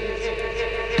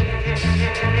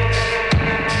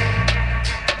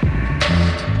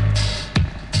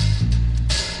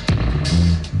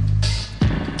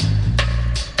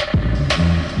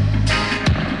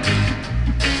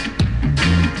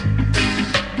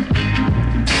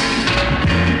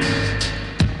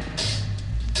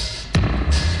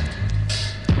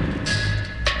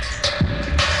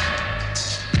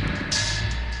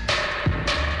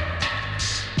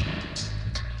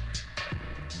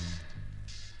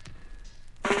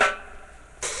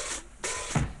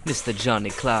 Mr. Johnny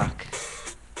Clark,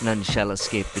 none shall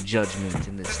escape the judgment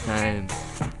in this time.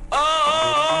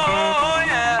 Oh,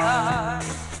 yeah.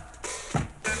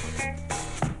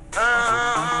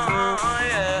 Oh,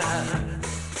 yeah.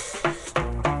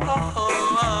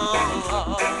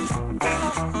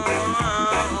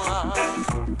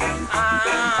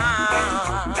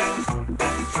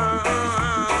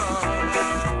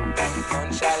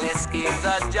 None shall escape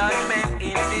the judgment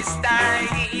in this time.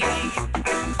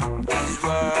 These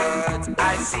words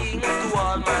I sing to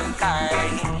all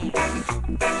mankind.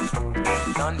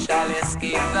 None shall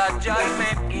escape the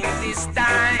judgment in this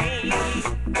time.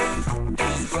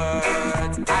 These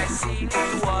words I sing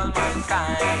to all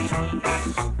mankind.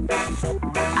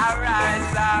 Arise,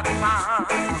 black man,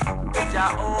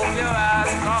 Jehovah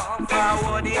has come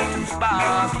forward into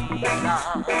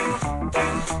Babylon.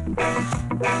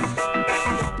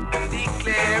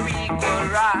 Declare equal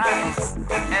rights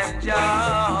and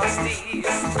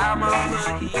justice among the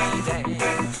heathen.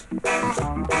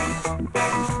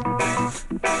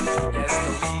 Yes,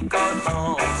 the weak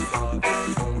outlaws flood,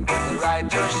 the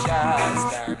righteous shall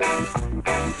stand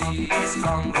in this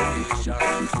congregation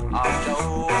of the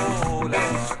Holy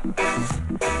One.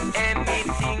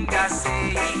 Anything that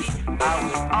say, I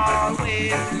will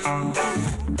always do.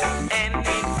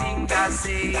 Anything that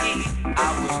say, I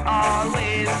will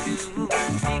always do,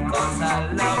 because I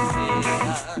love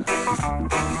it.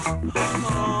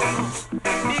 Oh,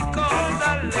 because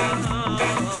I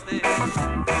love it.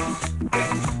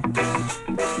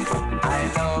 I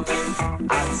love it,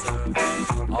 I serve it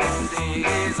all the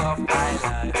days of my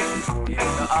life in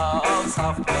the house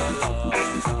of the Lord,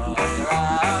 the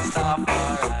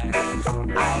Rastafari.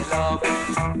 I love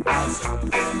it, I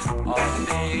serve it all the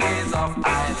days of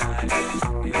my life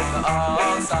in the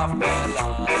house of the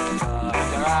Lord,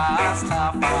 the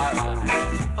Rastafari.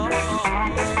 Oh, oh,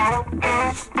 oh,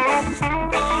 oh.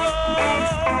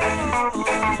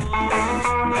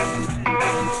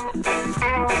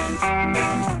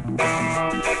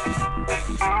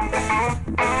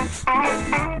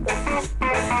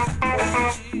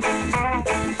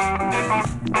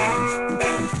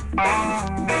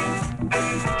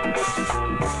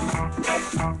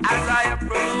 As I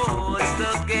approach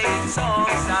the gates of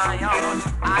Zion,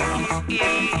 I can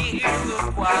hear the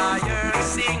choir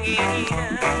singing.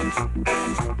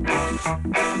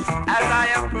 As I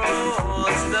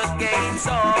approach the gates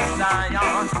of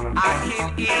Zion, I can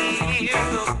hear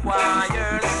the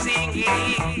choir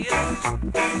singing.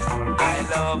 I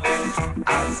love it, I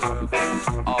serve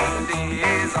it all the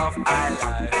days of my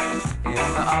life in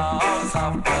the house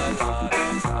of the Lord,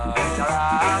 the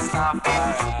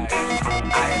Rastafari.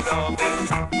 I love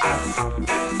it, I serve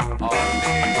it all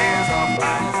the days of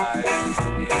my life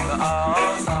in the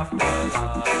house of the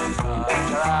Lord,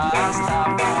 the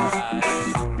Rastafari.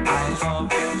 I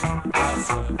love it, I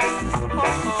serve it. Oh,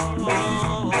 oh,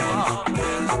 oh,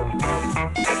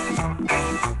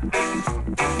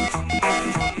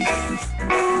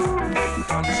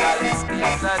 none shall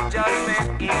escape the judgment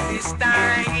in this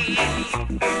time.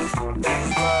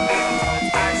 These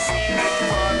words I sing to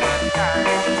all mankind.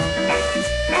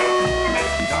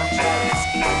 None shall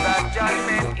escape the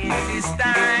judgment in this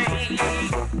time.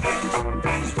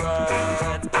 These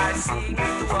words I sing to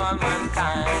all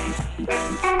mankind.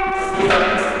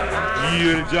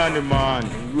 Yeah, Johnny man,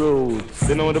 Roots.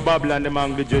 you know the Babylon, the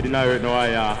man get Jed in a hurt now,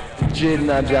 yeah.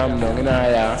 Jidna jam down in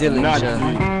aya.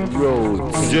 Dillinger,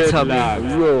 Roots.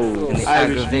 Dreadlock, Roots.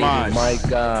 Irish Aggravated. man. My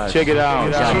God. Check it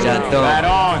out. Ja, ja, Right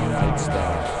on. Right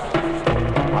start.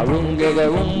 Arungege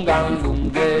ungang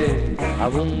bunge.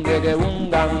 Arungege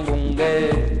ungang bunge.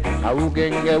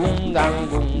 Arungege ungang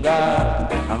bunga.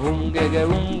 Arungege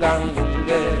ungang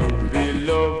bunge. We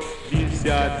love this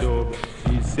ya dope.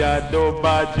 This ya dope,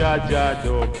 ja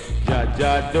dope.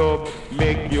 Ja dope,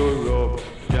 make you rub.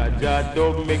 Ja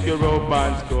dope, make you rub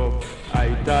and scrub.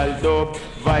 Ital dope,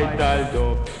 vital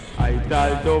dope.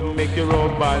 Ital dope, make you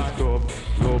rub and scrub.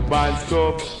 Rub and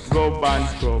scrub, rub and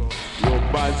scrub.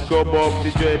 Rub and scrub up the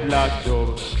dreadlock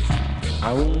dope.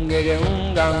 Aungege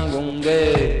ungangunge,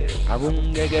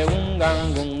 abungege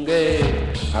ungangunge,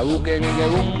 augenge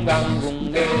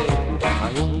ungangunge,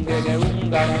 aungege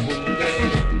ungangunge.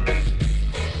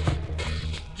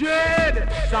 Dread!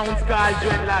 Sounds called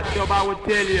dreadlock dub, I would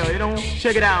tell you,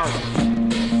 check it out.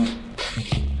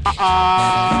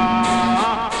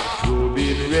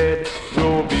 Robin red,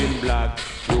 Robin black,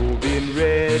 Robin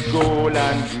red, gold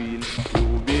and green.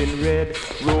 Robin red,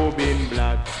 Robin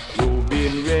black,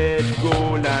 Robin red,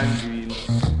 gold and green.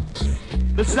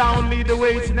 The sound lead the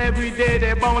way each and every day,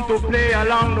 they're bound to play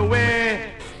along the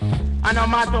way. And no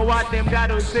matter what them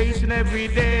gotta say each and every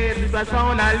day, this a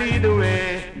sound I lead the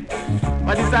way.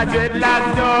 But this a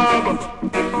dreadlock dub,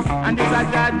 and this a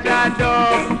Jaja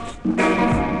dub.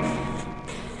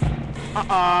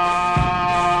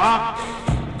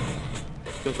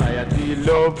 Society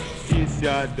love, this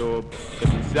ya dub.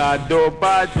 This ya dub,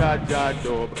 a Jaja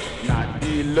dub. Not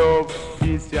the love,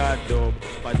 this ya dub.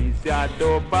 But this ya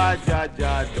dub, a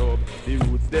Jaja dub. The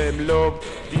roots them love,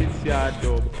 this ya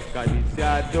dub. Cause this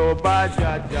ya dub, a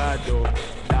Jaja dub.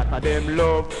 That of them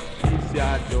love, this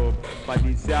ya dub. But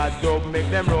this ya dub make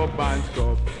them rub and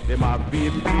scrub. Them a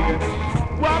big beer.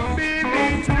 One big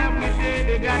each and every day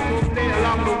they got to play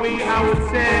along the way, I would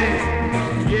say.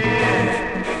 Yeah.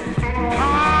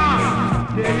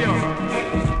 There you go.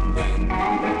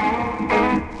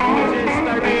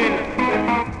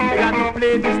 They got to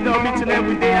play this dub each and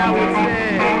every day, I would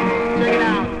say. Check it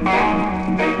out.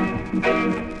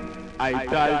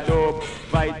 Ital dub,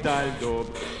 vital dub.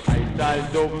 Ital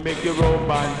dub make you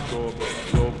rub and scrub.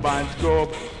 Rub and scrub,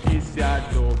 this ya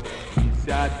dub. This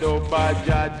ya dub, a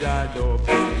Jaja dub.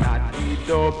 Not the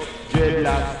dub,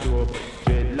 dreadlock dub.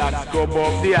 Dreadlock scrub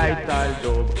up the ital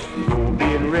dub.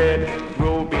 Robin red,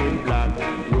 Robin black.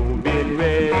 Robin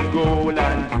red, gold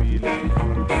and green.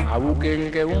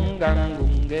 Augenge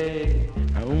ungangunge,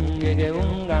 aungege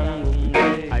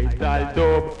ungangunge. Ital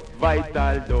dub,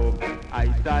 vital dub.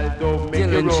 Ital dub make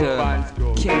you rub and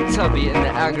scrub. King Tubby and the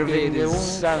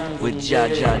Aggravators with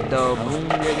Jaja Dub.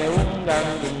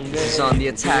 This is on the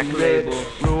Attack label.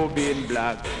 Robin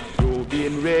black,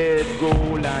 Robin red,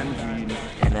 gold and green.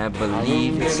 And I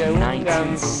believe it's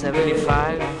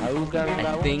 1975,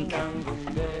 I think.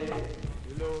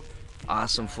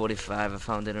 Awesome 45. I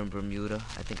found it in Bermuda.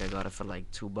 I think I got it for like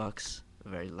 $2.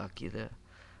 Very lucky there.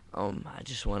 I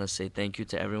just want to say thank you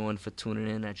to everyone for tuning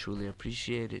in. I truly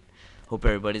appreciate it. Hope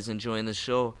everybody's enjoying the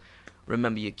show.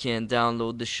 Remember, you can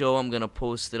download the show. I'm going to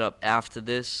post it up after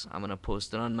this. I'm going to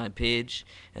post it on my page.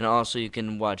 And also, you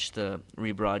can watch the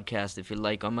rebroadcast if you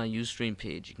like on my Ustream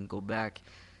page. You can go back,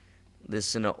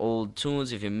 listen to old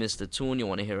tunes. If you missed a tune, you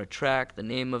want to hear a track, the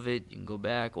name of it, you can go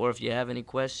back. Or if you have any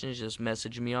questions, just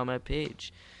message me on my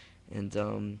page. And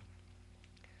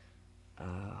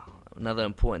another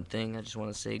important thing, I just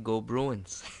want to say, go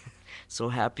Bruins. So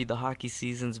happy the hockey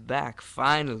season's back,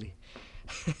 finally.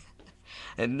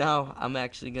 And now I'm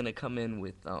actually going to come in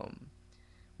with,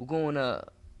 we're going to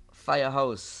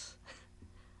Firehouse.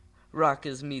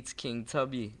 Rockers meets King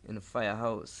Tubby in the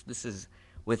Firehouse. This is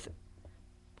with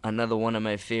another one of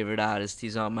my favorite artists.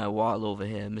 He's on my wall over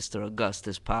here, Mr.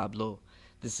 Augustus Pablo.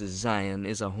 This is Zion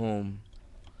is a Home.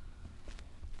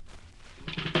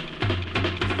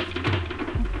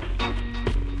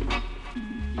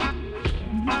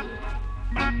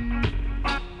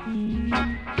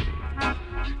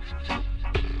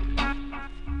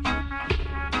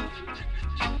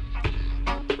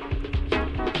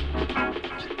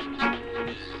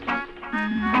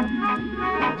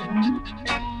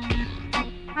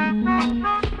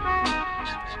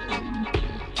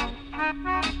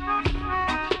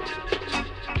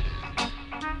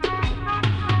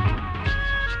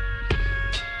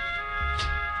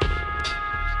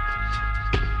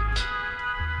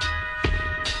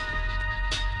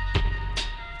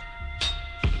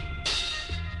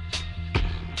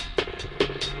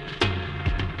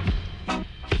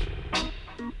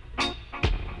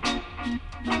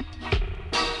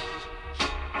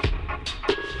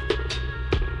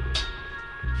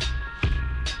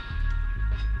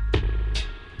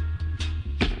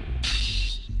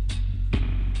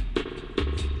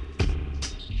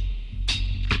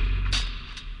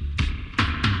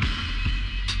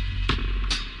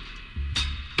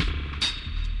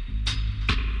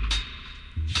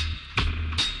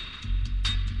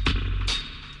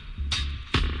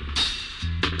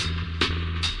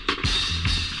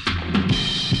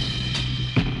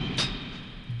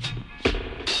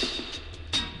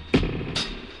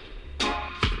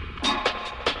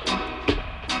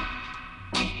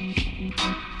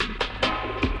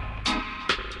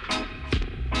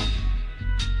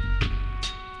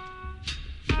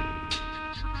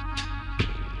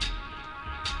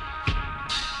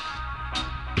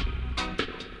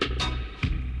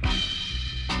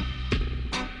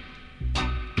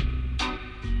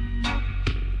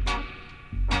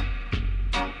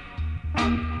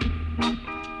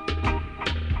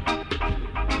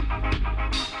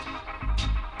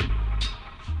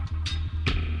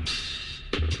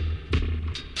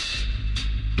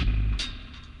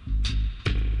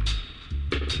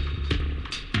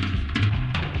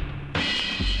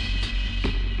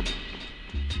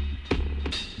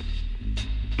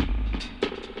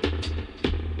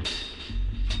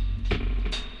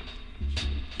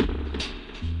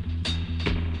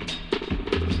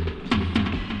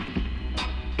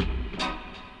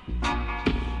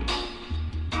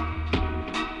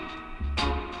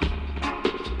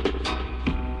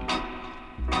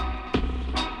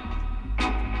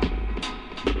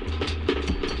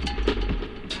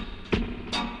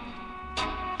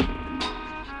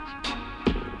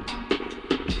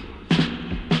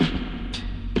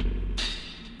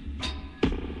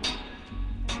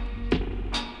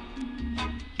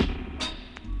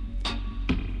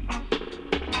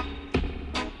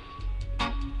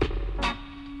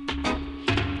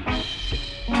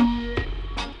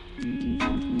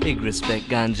 Big respect,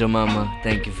 Ganja Mama.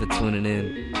 Thank you for tuning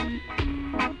in.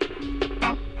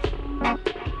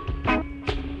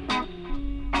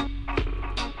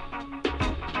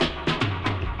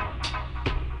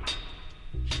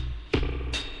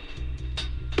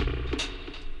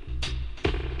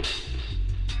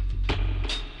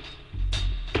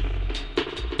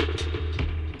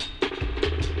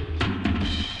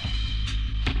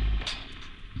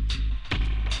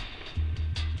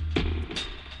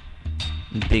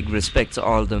 Big respect to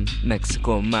all them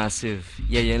Mexico Massive.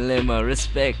 Yeah, Lema,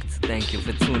 respect. Thank you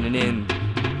for tuning in.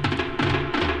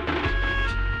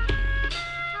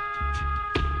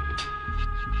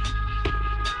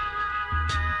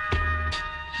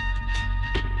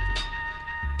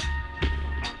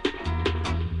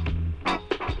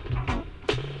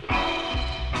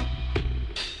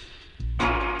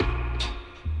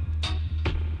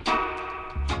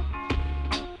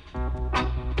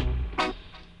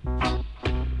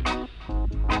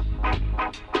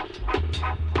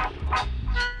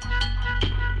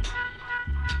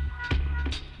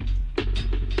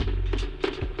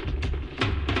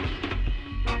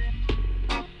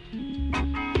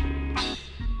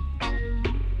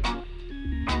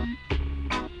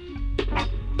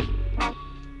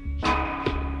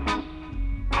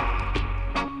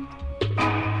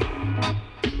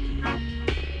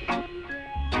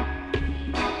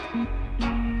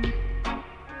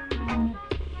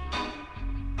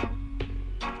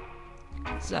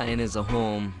 Zion is a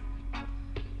home.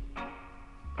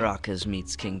 Rockers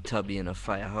meets King Tubby in a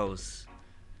firehouse.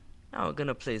 Now we're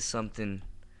gonna play something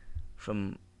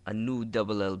from a new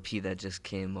double LP that just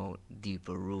came out,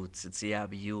 Deeper Roots. It's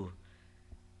Yabu. I'm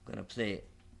gonna play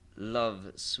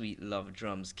Love, Sweet Love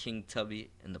Drums, King Tubby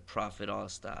and the Prophet All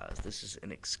Stars. This is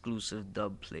an exclusive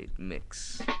dub plate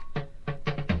mix.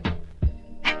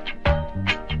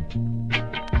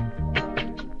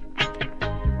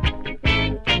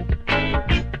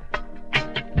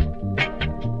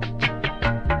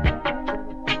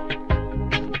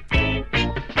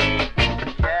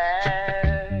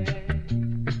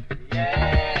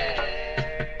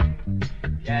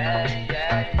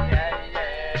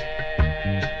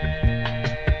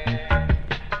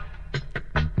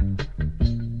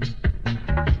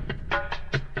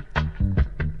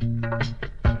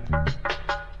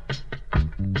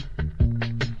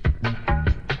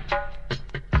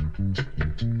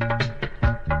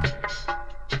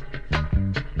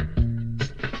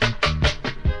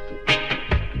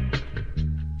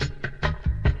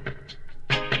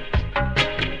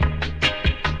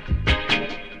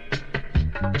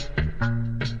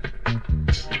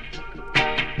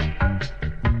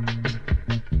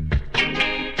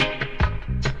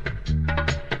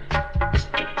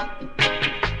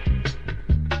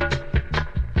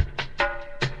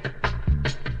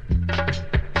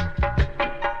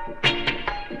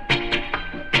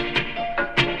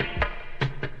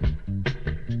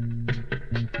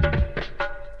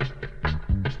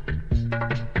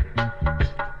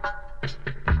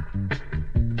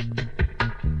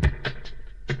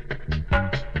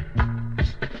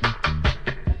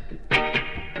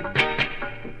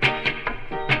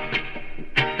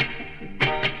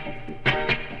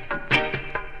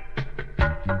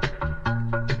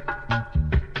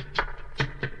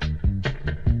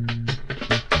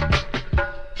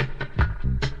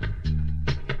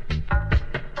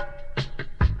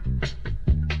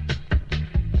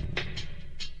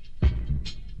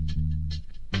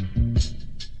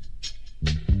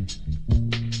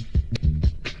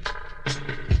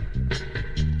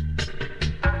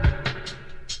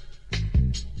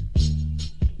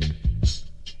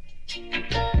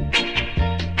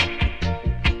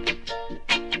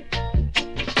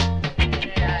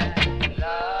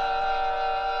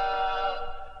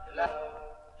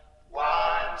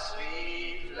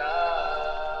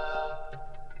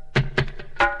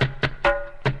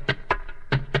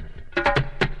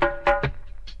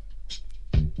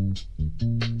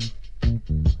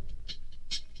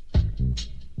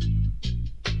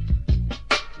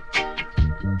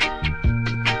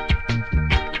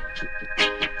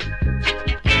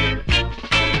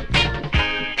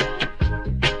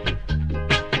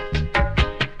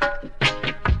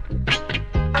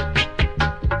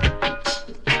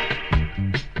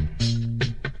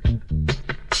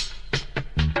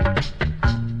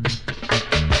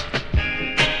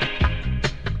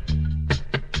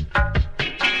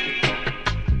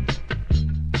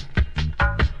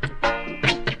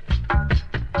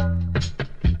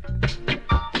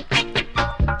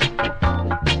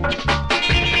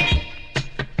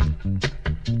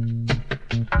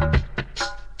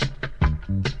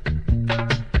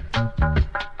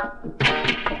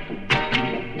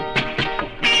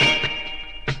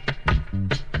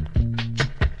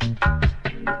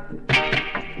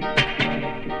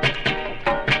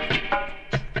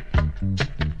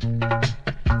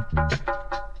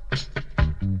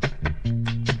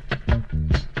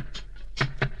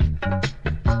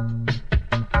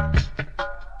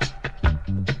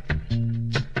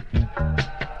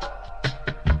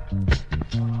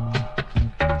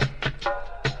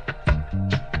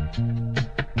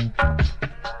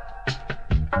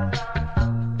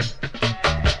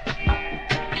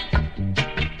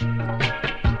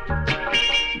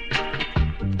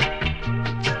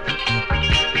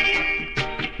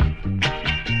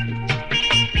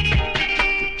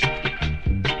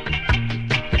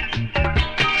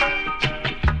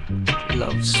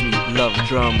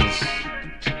 drums.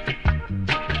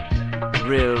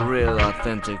 Real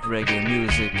authentic reggae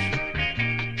music.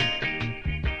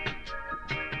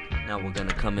 Now we're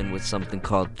gonna come in with something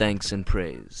called Thanks and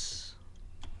Praise.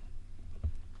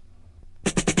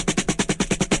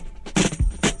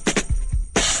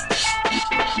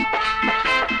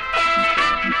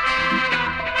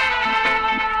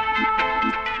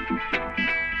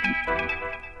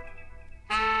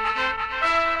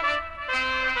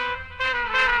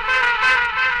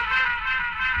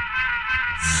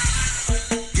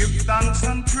 Thanks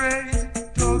and praise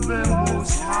to the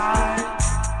Most High.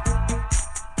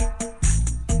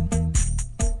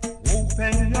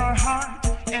 Open your heart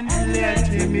and let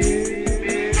Him in.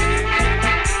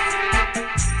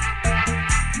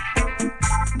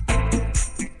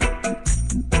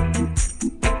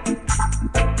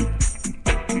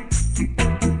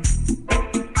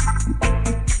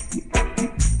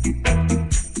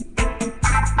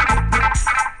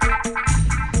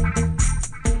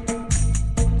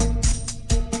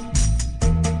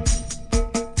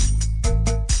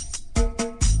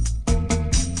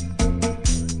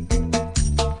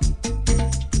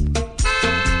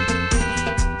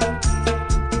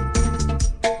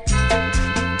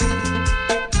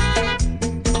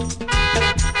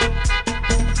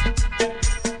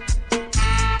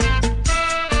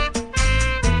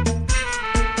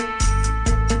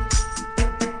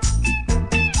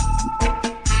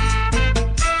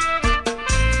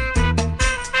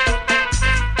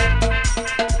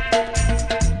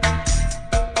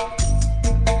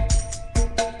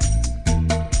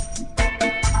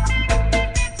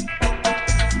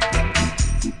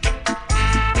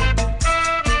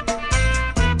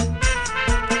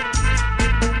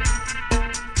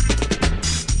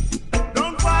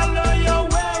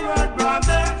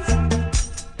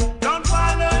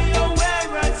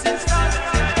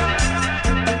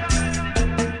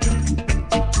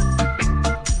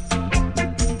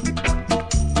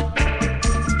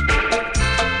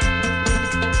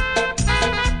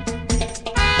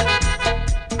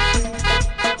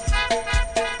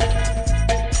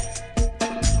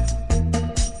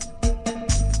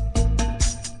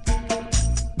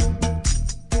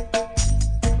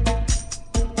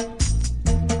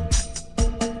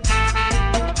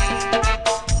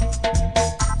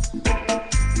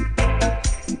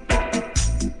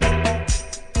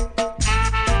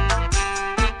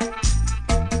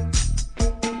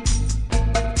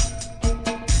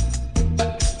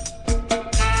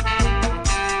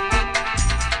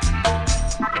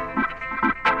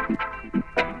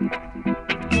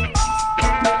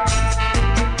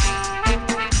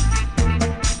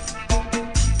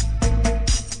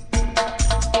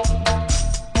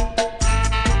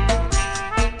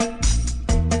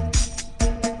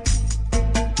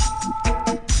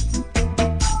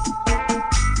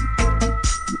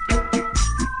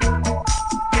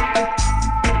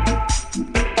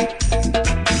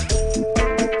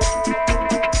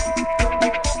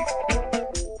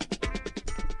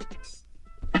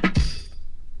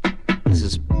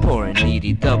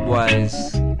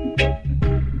 Dubwise,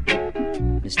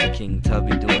 Mr. King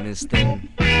Tubby doing his thing.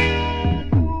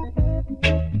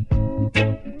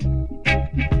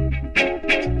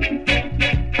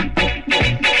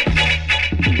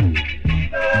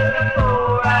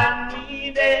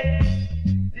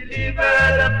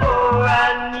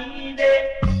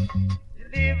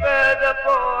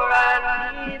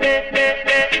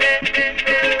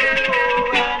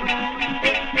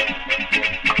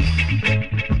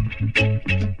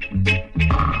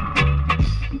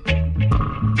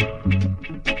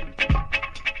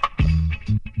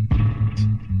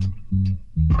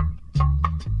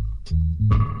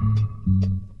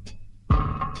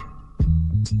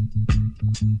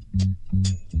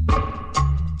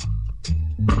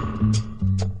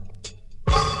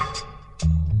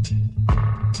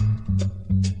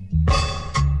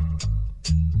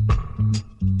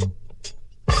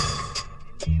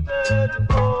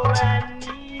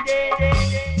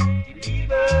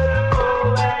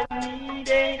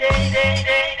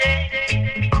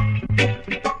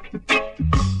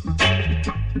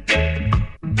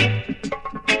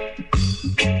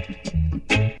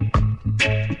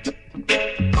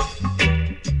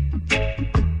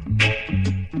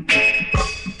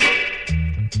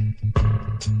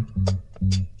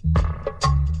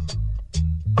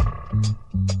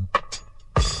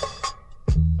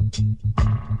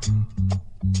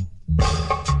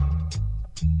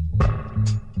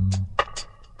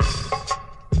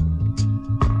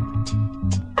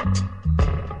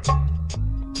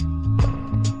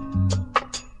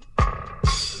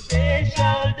 They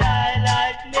shall die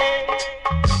like me,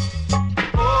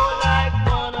 oh like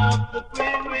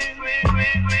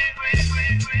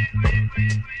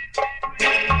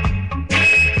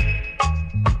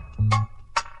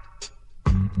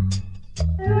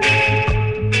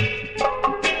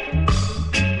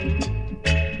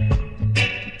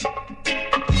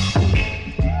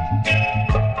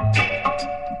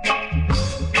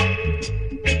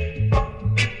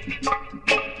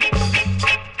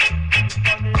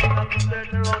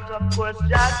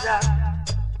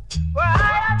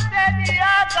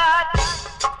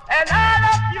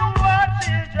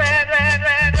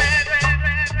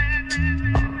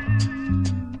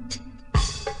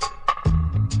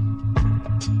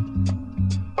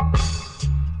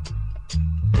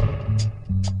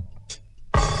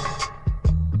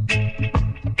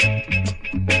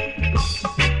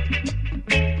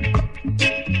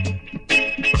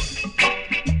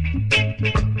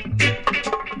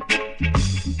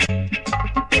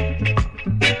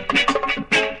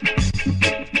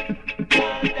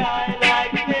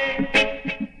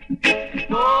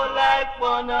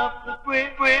one of the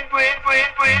great.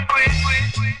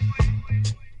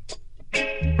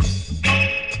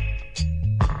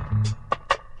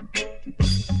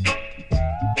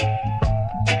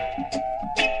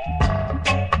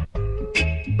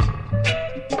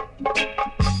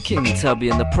 King Tubby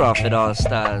and the Prophet All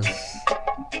Stars.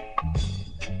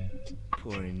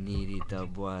 Poor and needy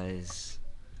Dubwise.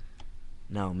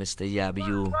 Now, Mr.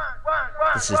 Yabu,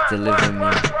 this is Deliver Me.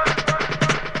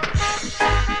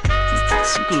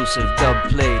 Exclusive dub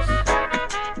play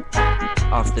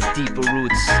off the Deeper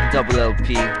Roots double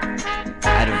LP.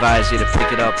 I'd advise you to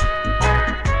pick it up.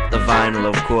 The vinyl,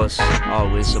 of course.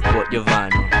 Always support your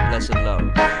vinyl. Blessed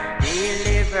love.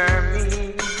 Deliver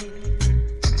me,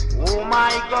 oh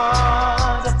my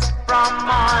God, from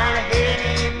mine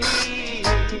enemies.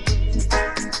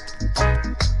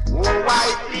 Oh,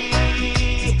 I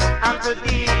plead unto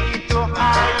thee to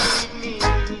hide me,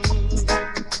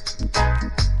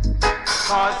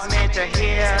 cause me to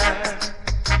hear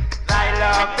thy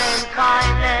love and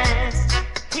kindness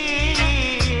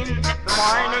in the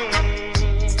morning.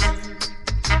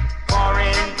 For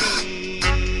indeed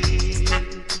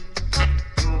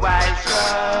you I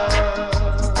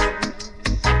trust,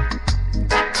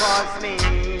 cause me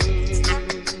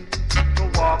to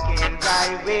walk in thy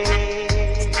way.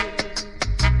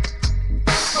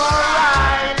 For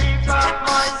I lift up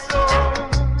my soul,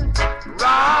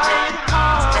 right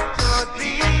up to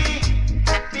thee.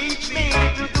 Teach me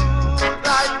to do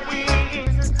thy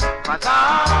will, for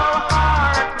thou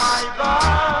art my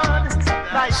God,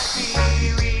 thy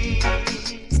spirit,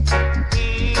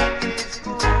 it is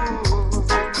good.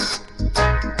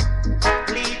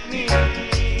 Lead me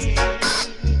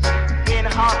in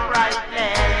uprightness.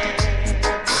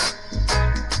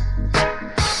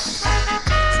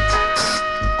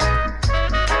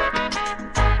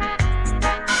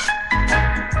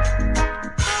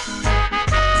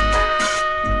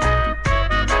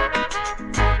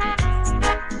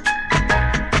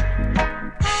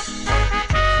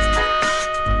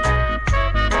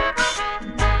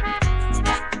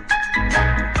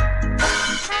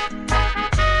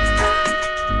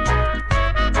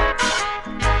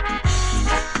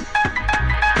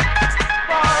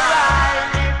 For I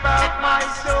lift up my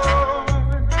soul,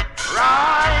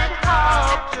 right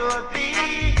up to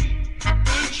thee.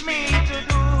 Teach me to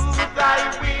do thy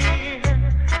will,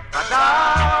 for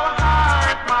thou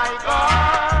art my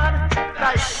God,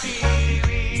 thy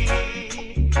spirit,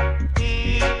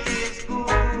 it is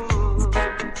good.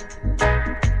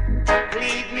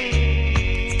 Lead me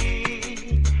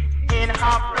in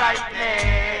uprightness.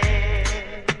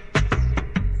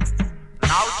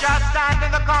 Now just stand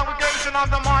in the congregation of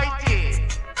the mighty,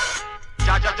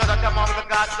 judge among the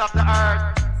gods of the earth.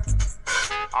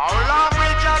 How long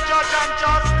will judge and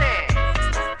justice,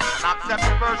 and accept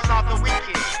the person of the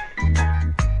wicked?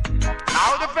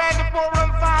 Now defend the poor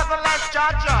and fatherless,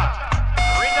 judge.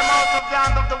 Rid them out of the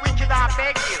hand of the wicked, I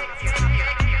beg you.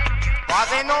 For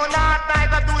they know not,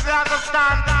 neither do they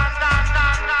understand.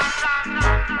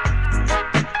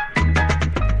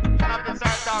 Have the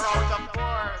center out of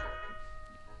court.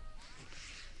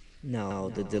 Now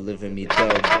the Deliver Me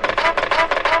dub.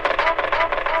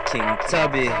 King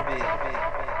Tubby.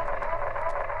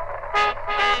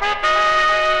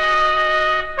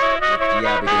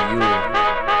 Yabba you.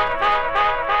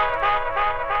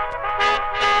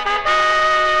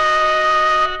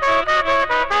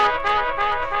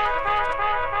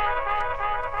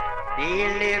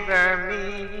 Deliver me,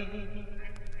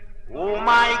 oh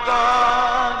my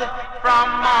God, from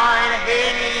mine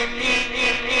enemy.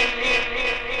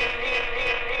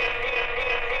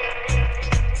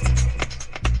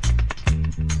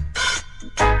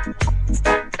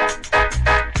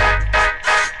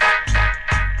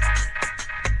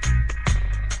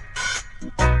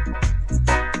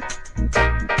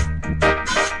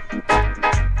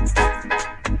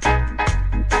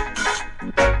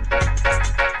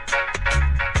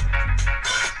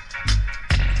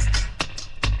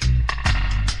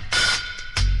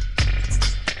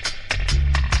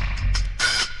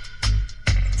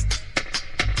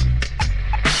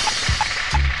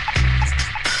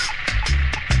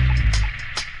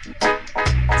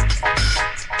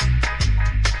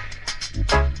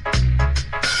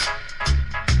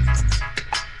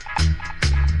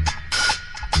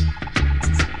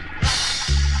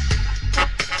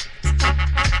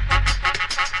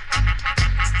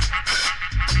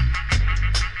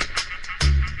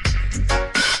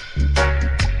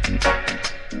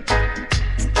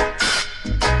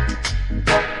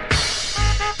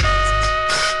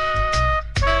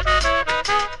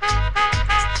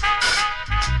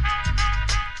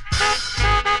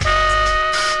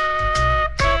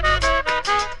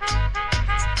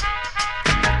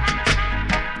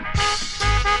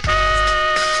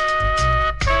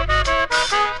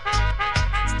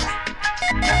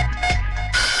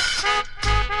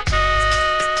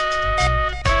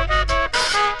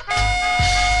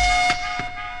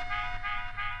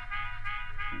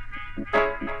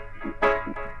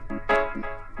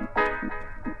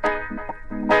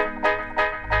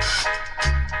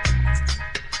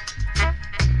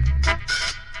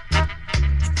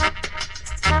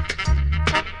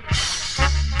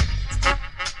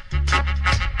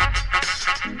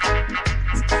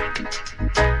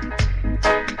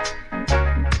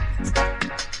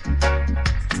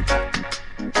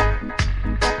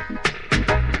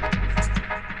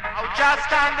 just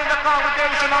stand in the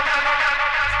congregation up.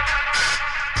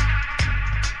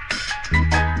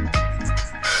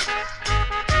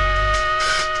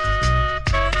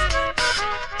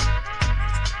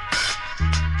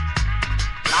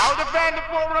 Now defend the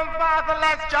poor and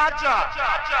fatherless, judge.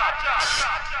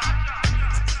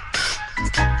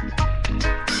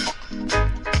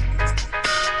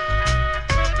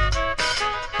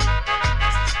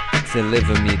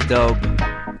 Deliver Me Dub,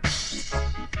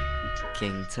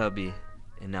 King Tubby,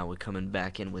 and now we're coming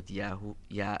back in with Yabby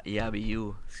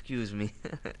You, excuse me,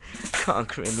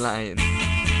 Conquering Lion.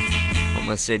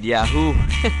 Almost said Yahoo.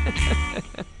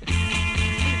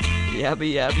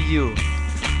 Yabby You.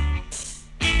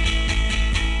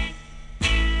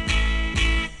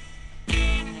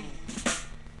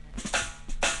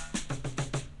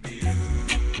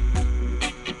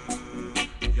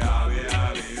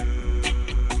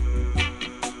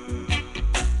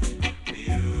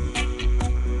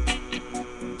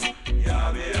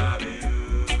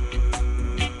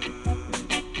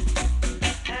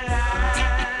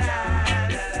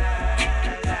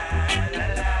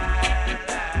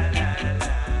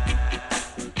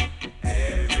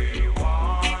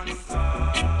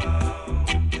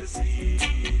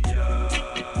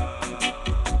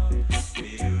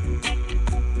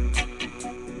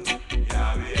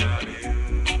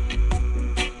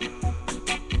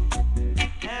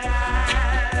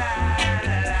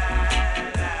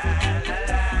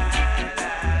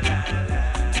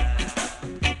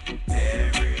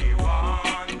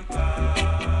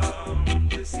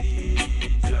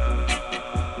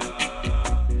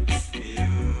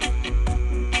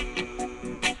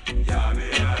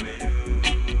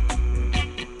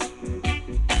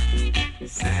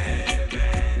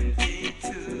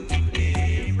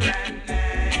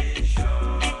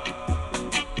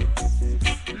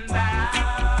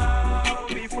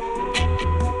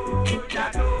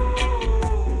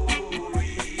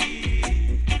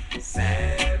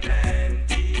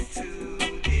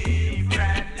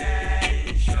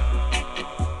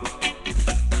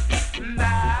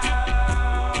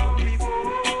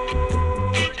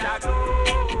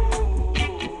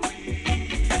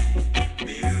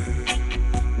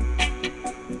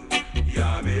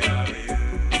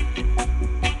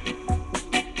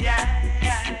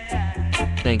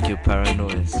 Thank you,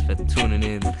 Paranoids, for tuning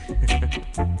in.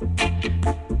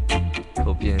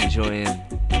 Hope you're enjoying.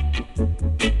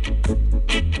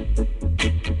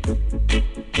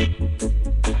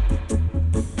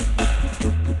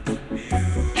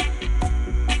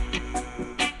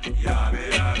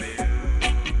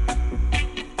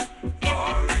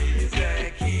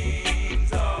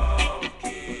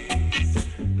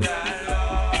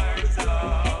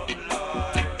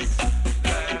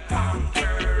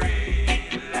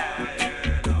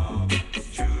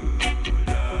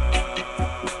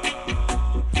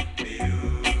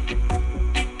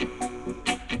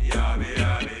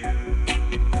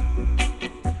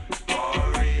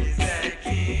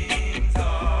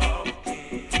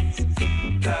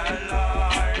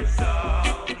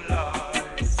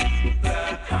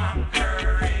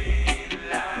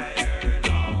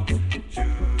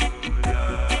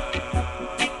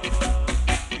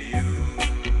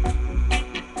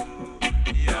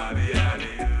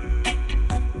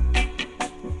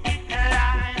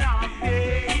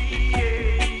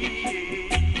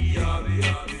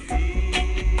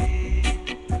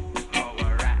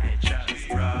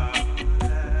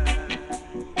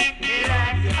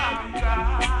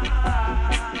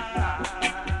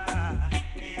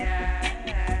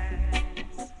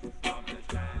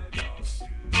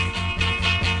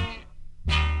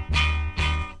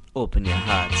 Open Your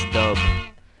Hearts dub,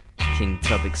 King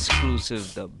Tub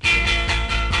exclusive dub.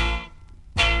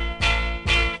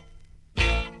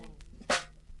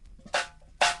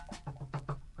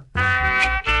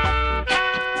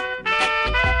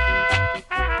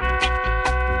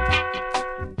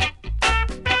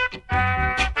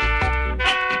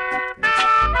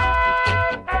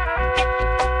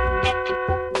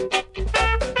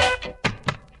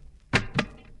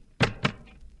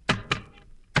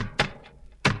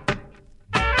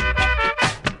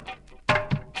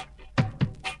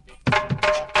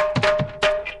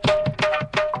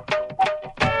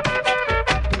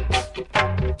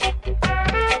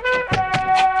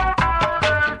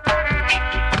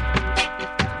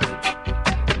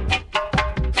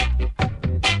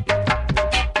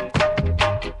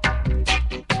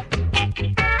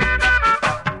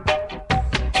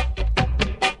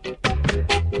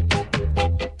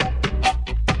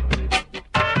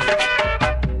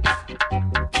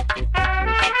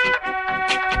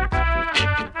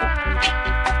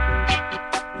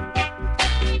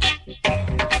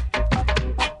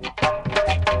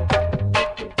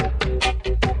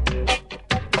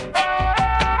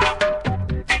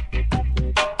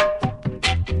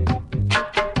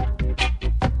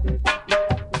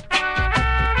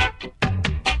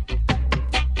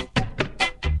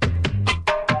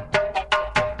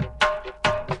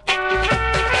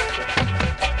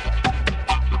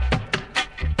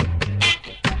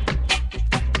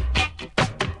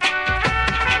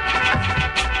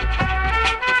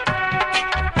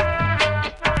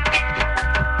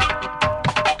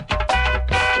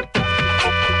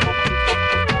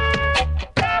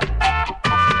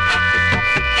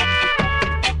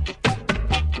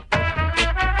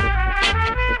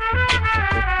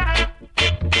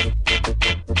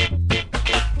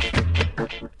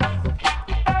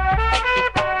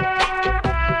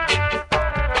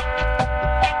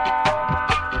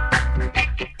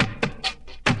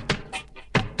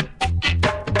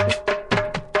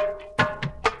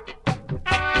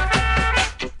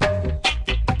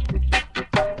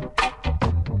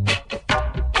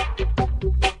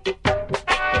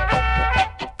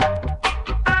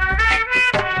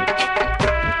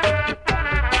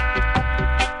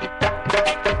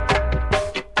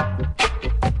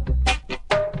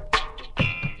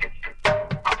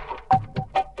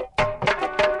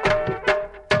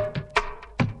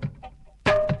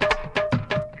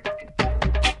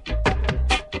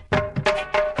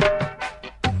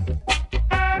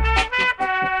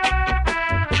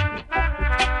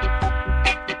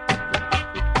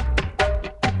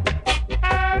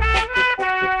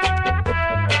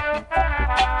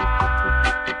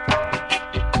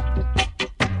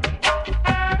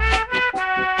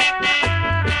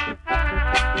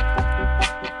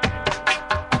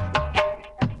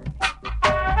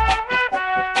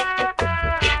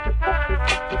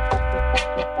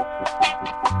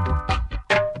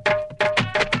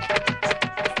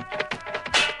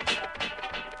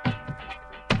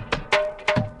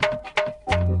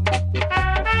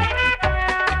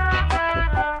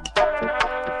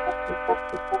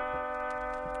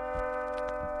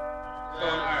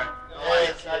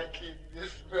 Yes, I keep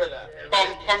this brother.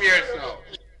 Come here now.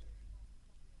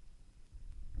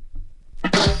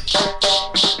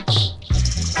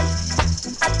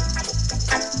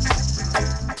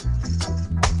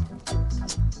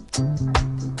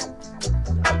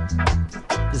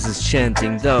 This is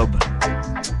Chanting Dub.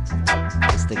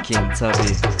 It's the King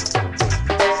Tubby.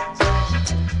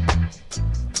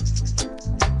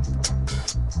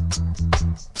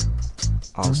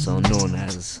 Also known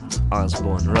as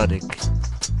Osborne Ruddick.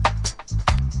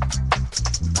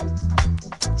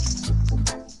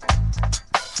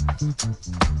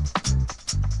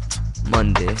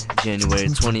 Monday, January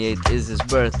 28th is his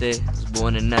birthday. He was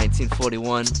born in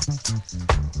 1941.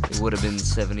 He would have been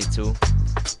 72.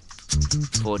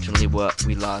 Fortunately,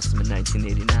 we lost him in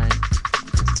 1989.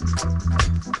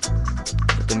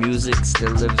 But the music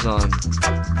still lives on.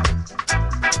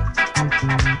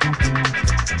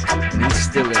 And he's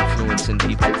still influencing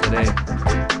people today.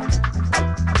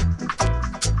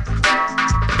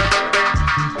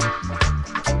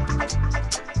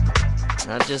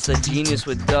 Not just a genius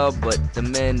with dub, but the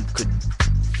man could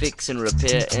fix and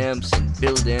repair amps and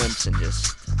build amps and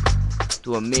just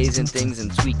do amazing things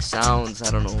and tweak sounds.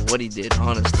 I don't know what he did,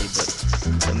 honestly, but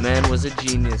the man was a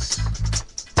genius.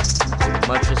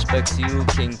 Much respect to you,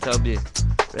 King Tubby.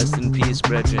 Rest in peace,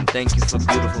 brethren. Thank you for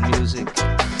beautiful music.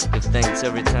 Give thanks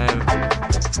every time.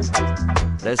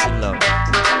 Blessed love.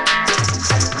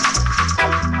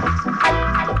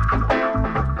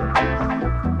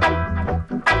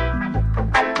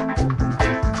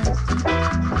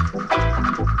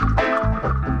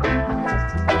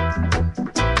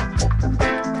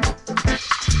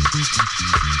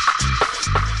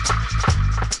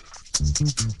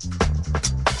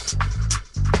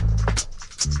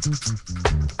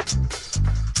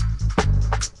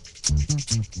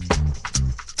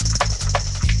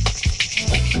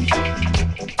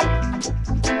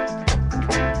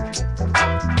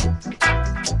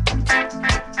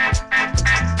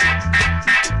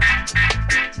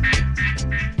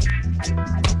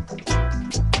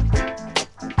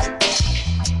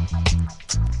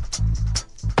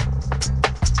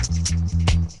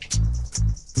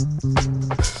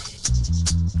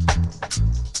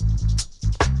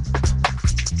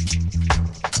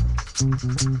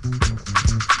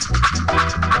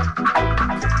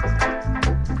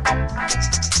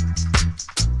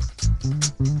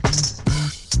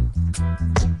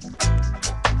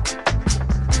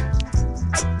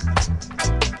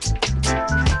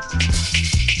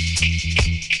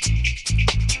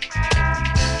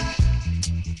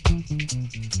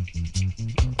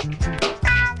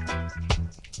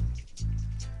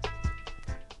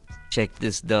 Check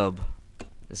this dub.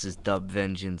 This is Dub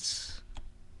Vengeance.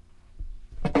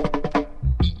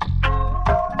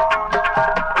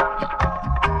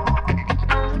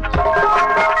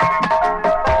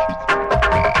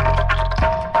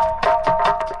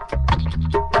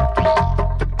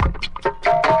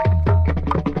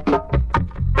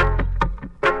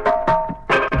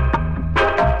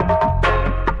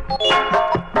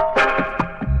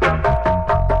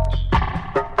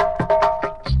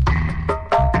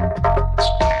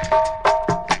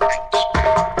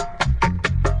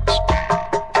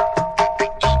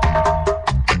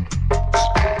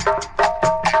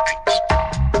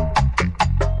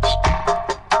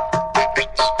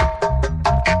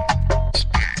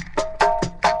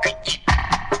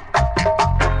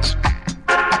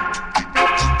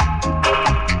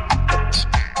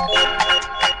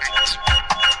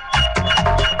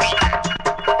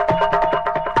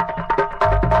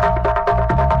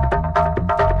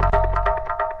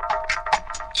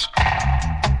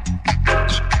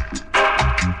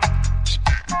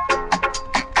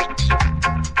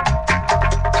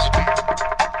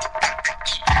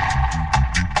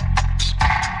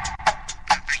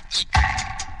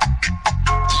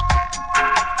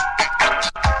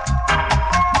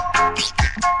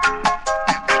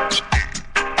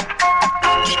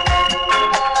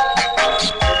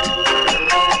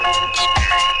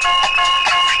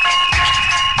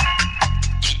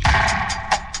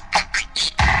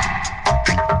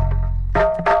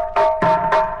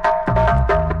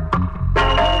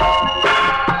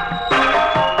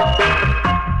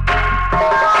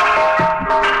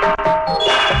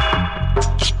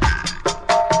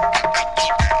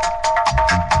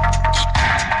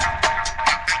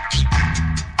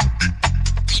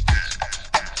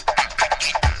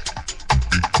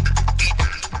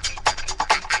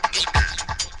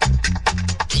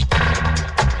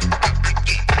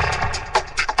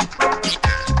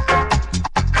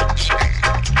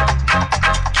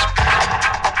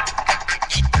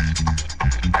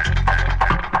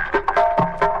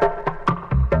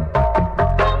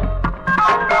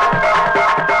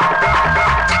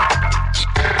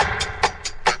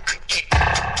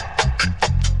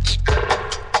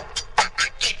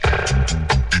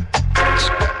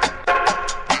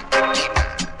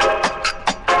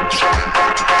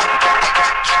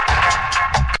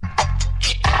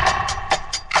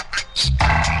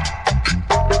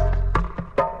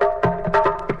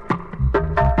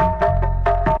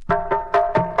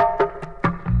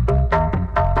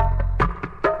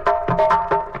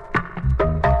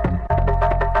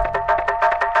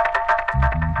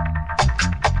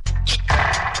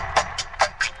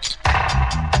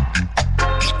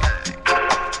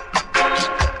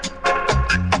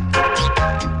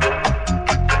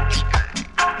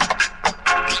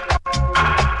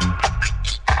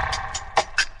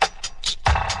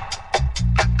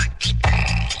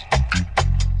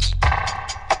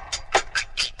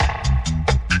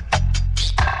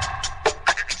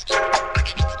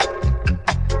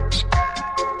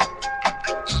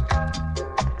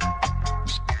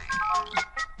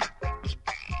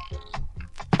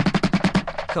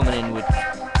 Coming in with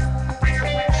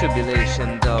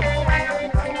Tribulation Dub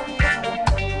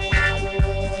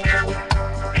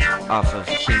off of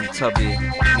King Tubby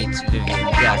meets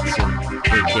Vivian Jackson,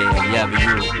 aka Yabba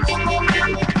You.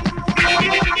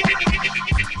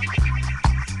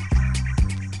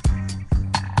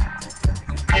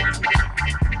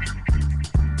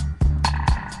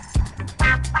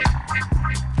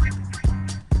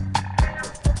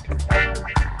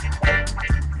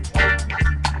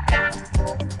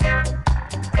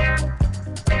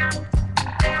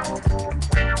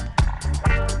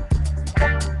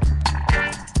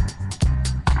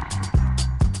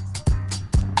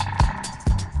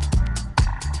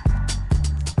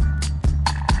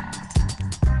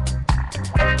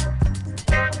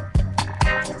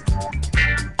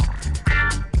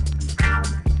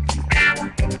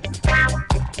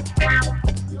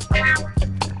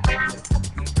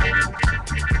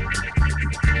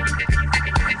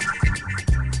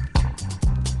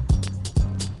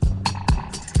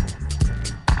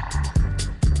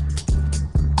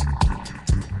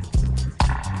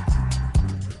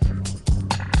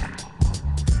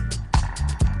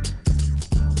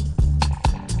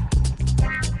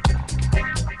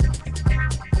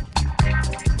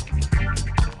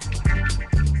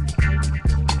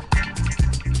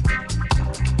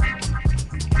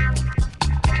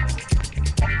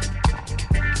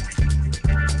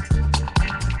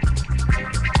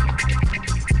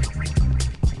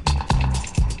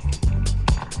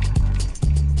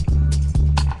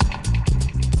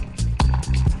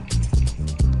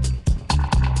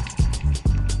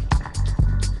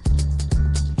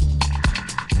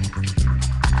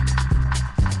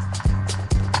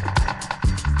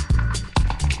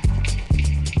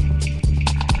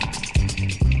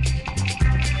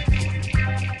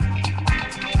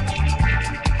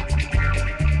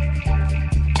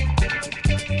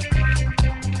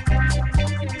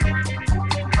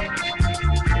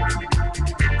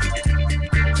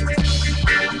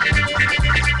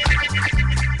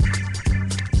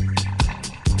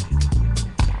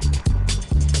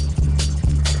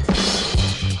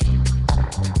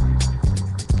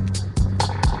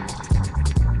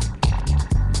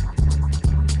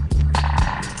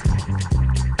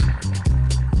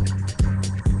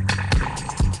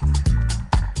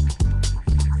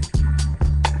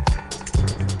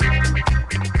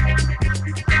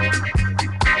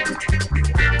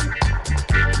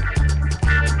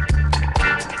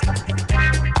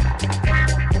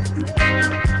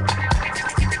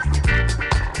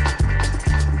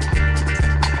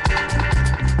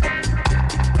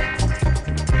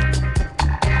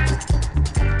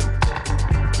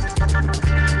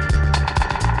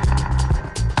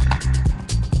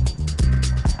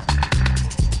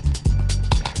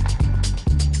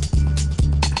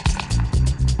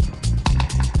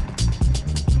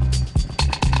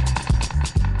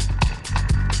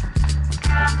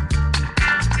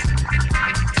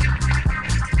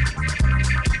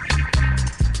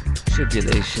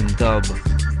 Tribulation Dub.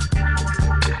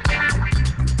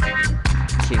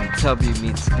 King Tubby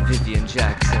meets Vivian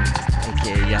Jackson,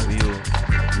 aka Yabba.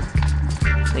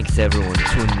 Thanks to everyone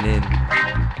tuning in.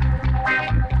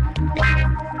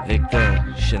 Victor,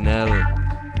 Chanel,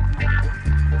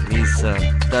 Lisa,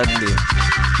 Dudley,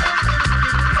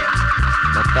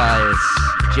 Matthias,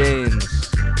 James,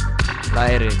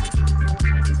 Lyron.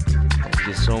 Thank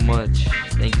you so much.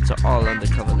 Thank you to all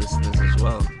undercover listeners as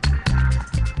well.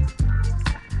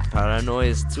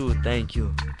 Paranoias too, thank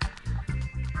you.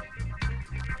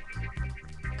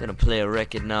 Gonna play a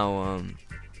record now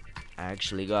I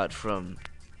actually got from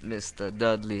Mr.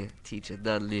 Dudley, Teacher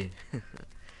Dudley.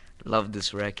 Love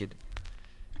this record.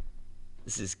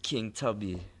 This is King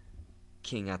Tubby,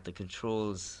 King at the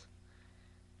controls.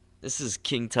 This is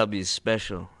King Tubby's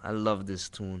special. I love this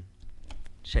tune.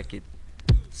 Check it.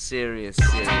 Serious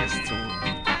tune.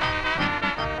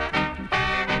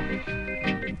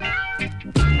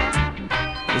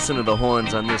 Listen to the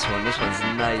horns on this one. This one's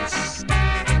nice.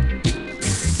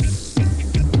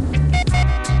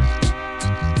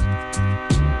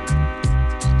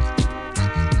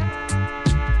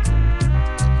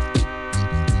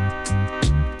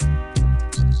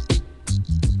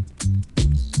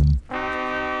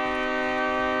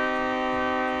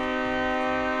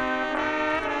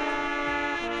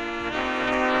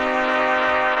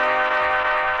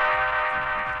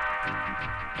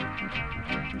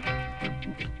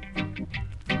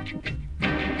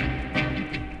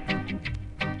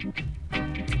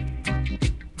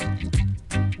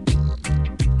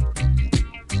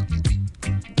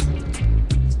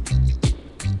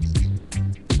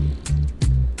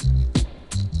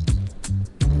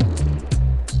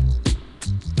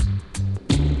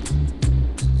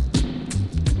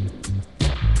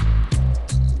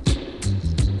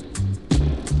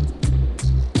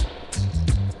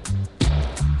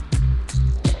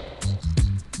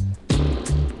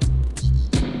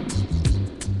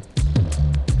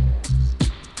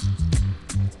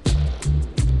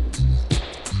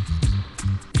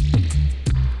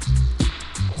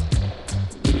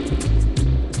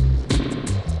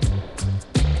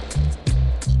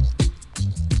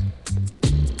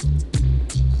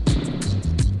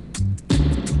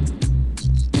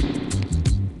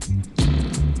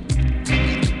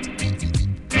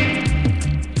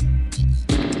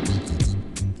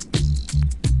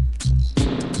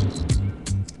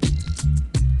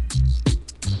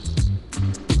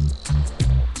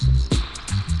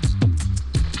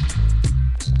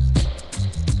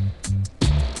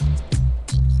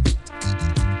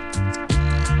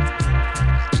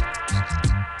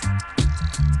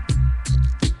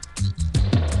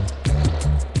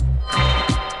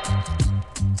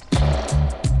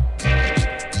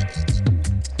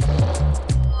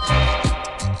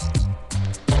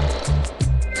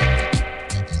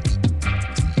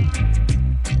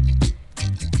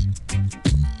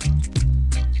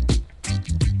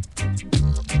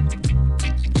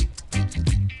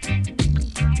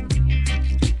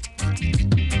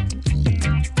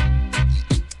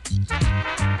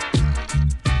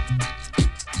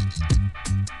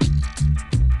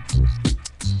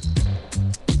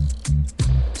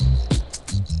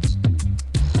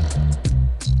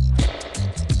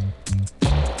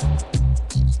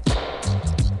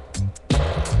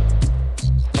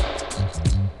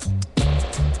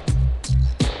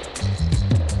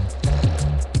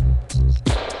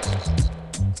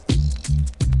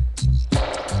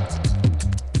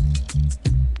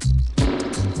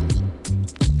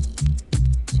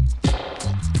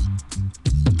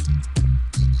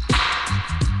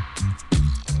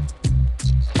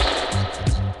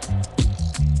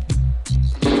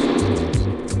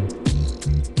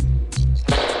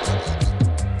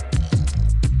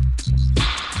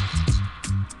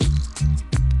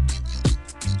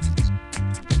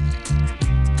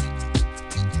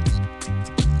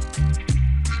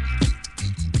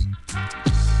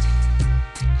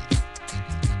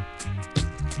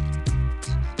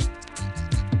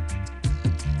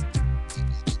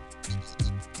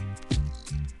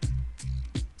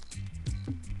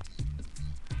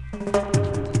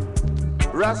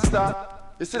 Rasta,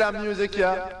 you see that music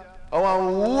here? I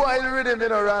want wild rhythm, you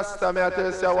know, Rasta. Me I tell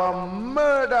you, say I want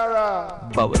murderer.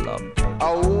 Bubble up.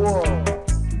 A war.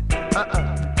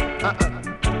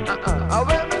 I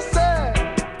will me say.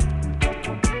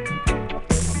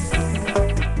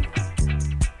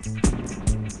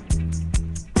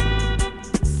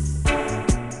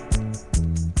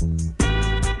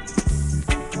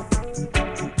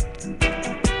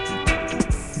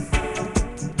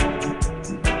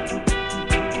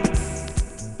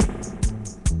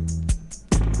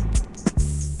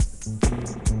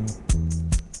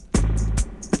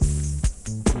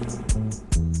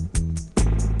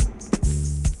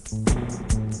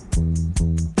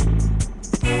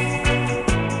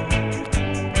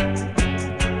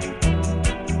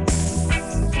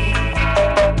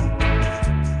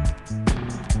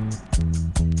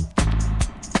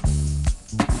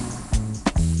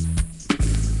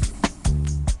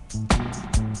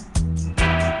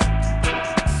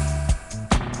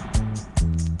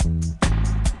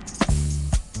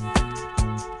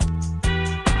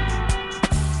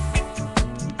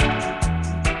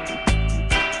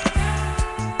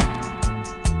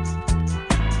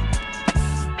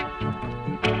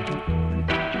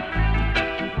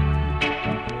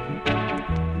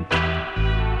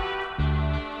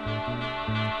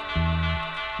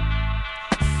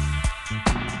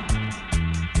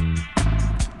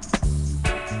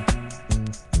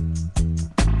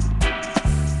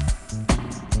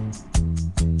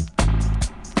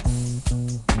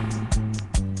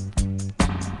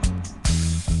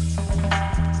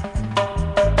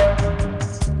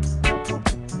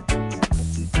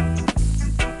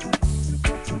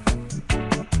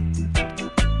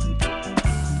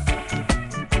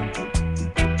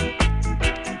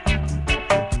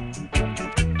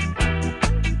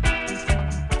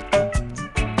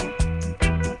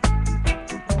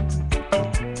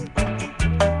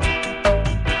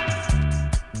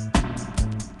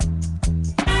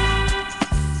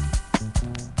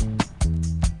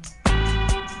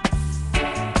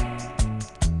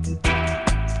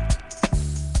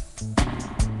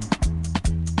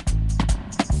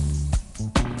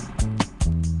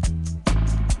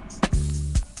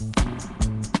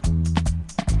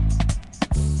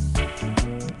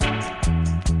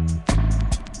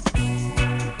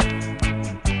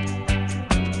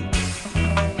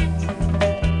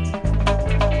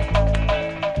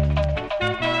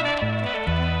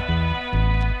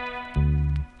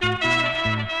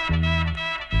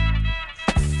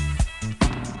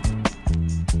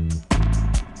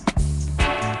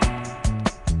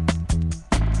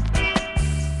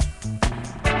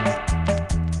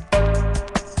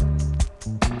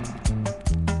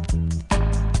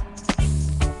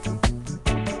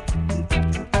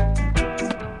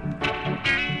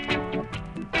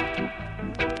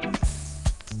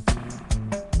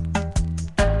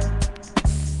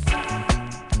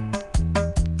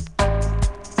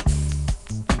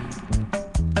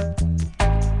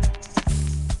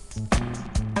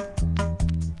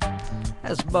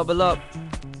 Let's bubble up.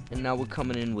 And now we're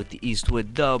coming in with the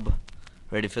Eastwood dub.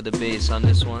 Ready for the bass on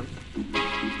this one?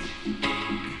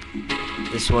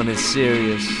 This one is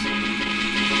serious.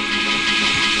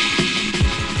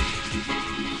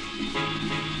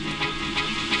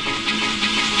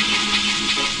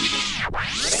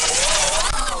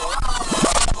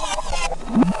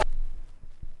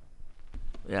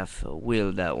 We have to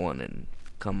wheel that one and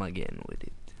come again with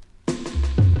it.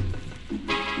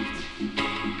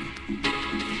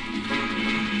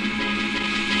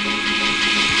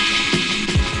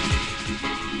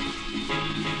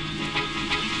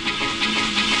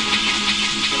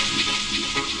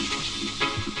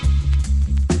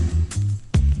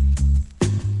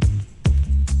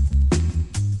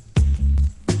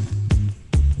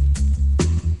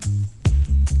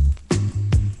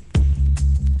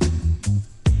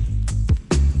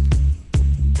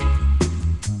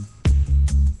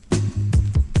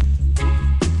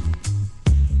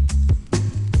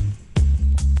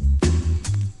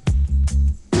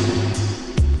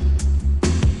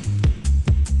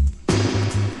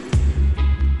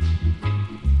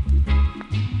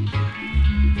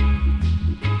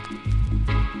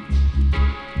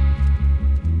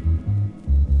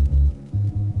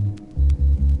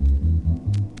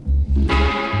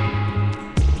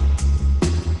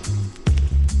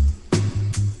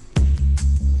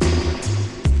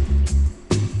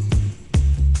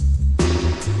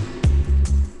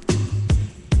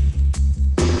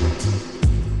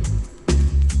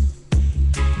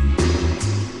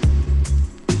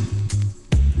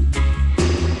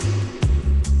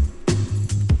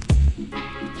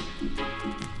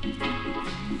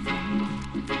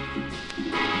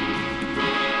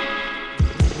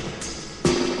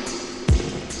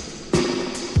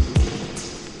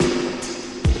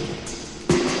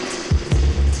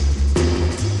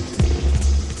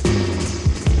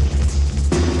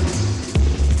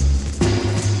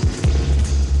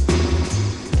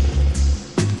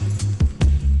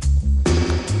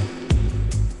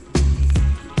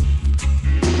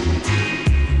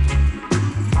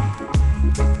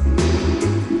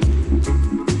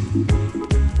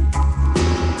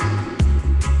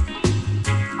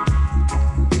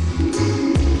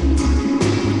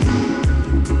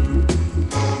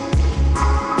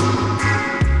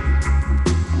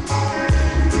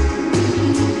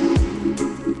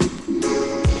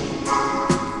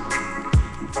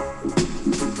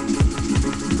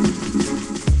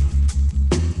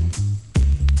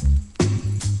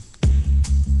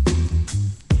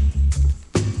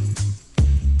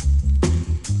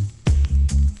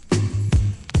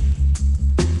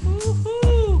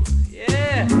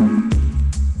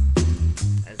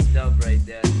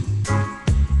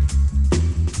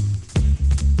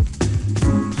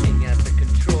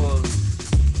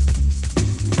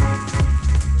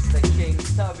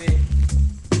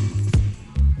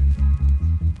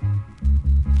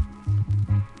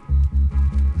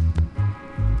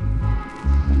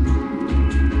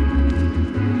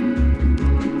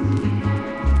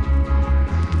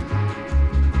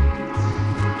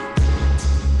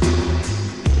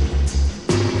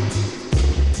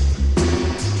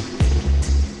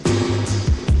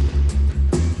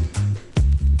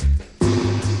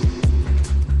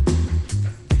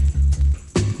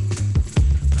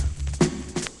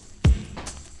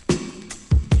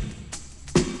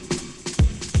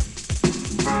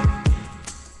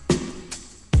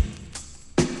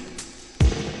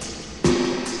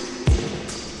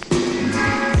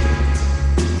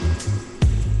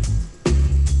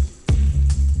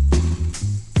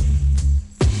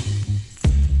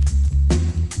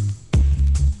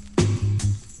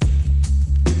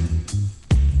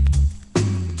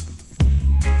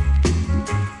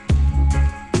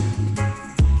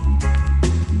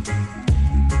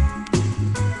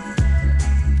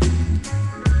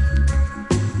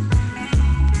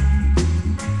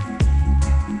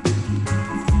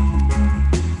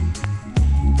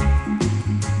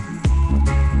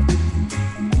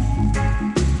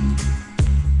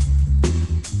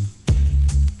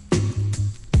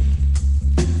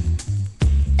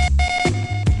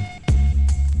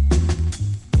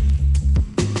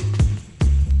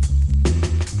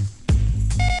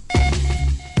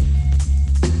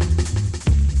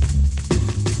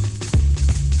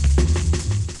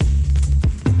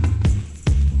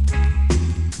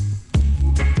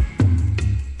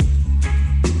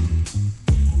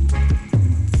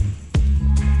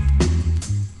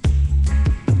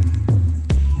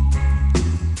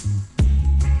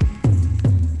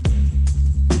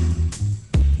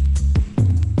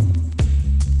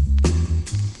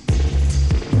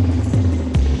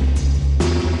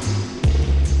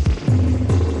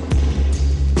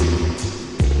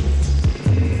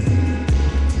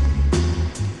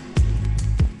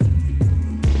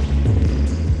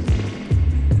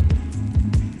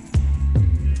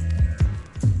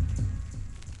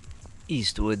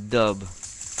 East with dub.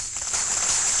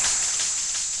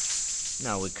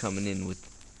 Now we're coming in with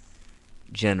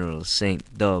General Saint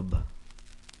Dub.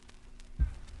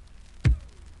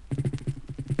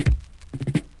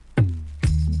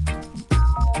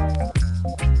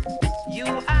 You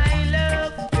I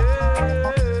love,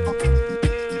 girl.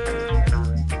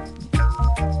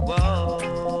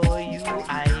 Whoa, you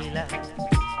I love,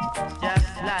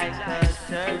 just like a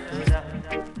circle.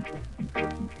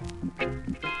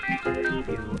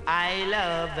 You I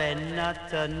love and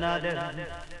not another.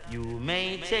 You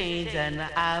may change and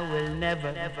I will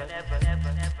never.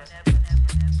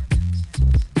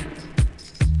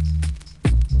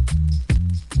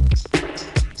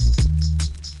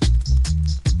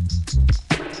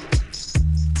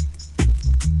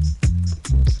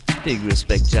 Big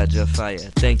respect, Jaja Fire.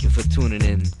 Thank you for tuning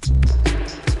in.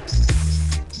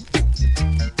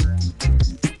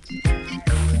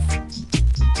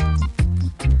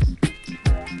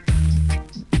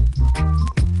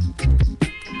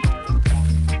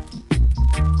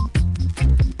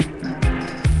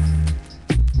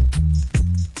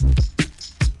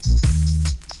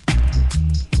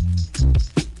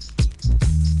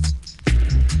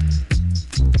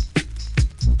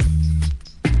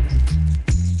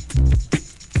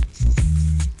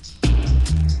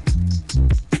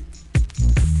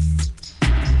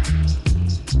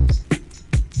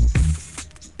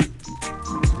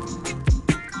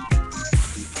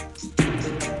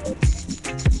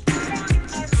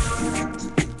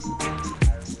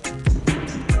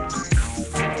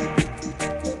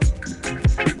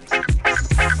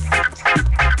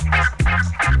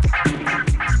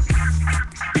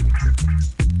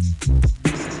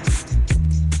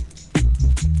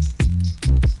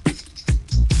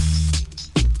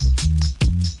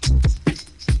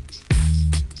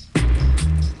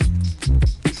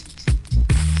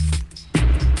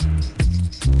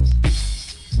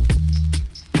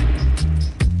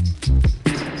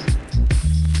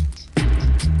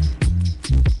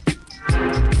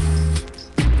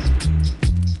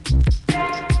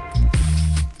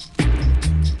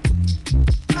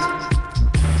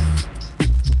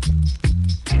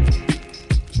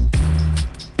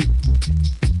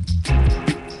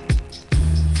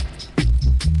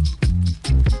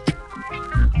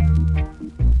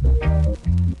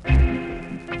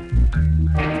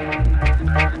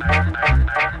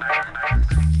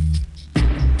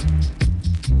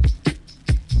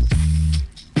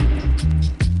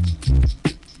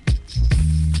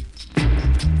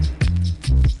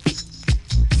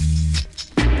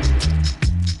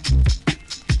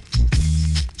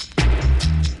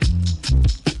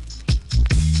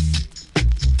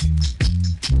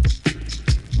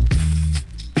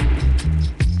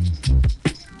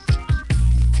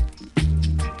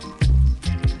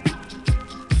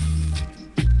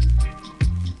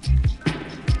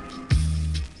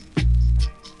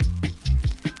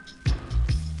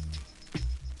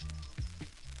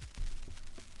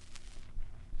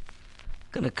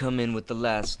 Gonna come in with the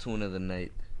last tune of the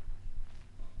night.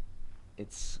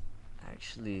 It's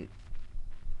actually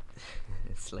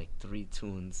it's like 3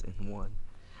 tunes in one.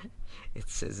 It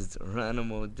says it's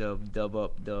Ranamo dub, dub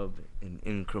up dub, and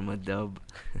Increma dub.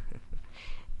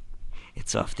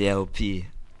 It's off the LP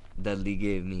Dudley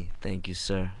gave me. Thank you,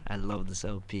 sir. I love this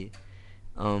LP.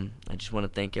 I just want to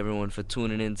thank everyone for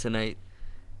tuning in tonight.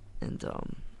 And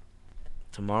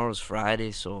tomorrow's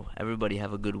Friday, so everybody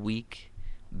have a good week.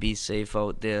 Be safe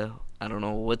out there. I don't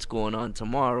know what's going on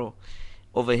tomorrow.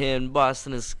 Over here in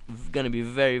Boston, it's gonna be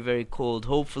very, very cold.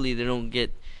 Hopefully we don't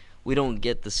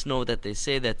get the snow that they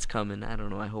say that's coming. I don't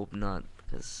know. I hope not,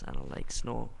 because I don't like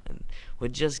snow. And we're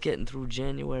just getting through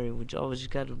January. We always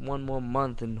just got 1 more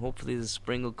month, and hopefully the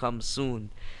spring will come soon.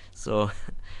 So,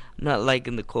 I'm not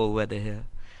liking the cold weather here.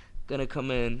 Gonna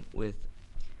come in with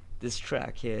this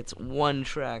track here. It's one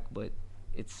track, but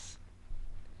it's,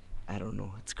 I don't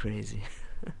know. It's crazy.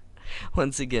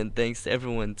 Once again, thanks to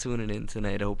everyone tuning in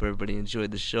tonight. I hope everybody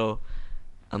enjoyed the show.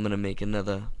 I'm gonna make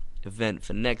another event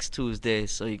for next Tuesday,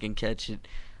 so you can catch it.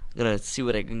 I'm gonna see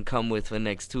what I can come with for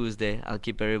next Tuesday. I'll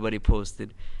keep everybody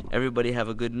posted. Everybody have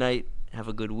a good night, have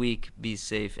a good week, be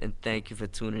safe, and thank you for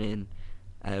tuning in.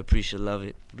 I appreciate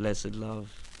it. Blessed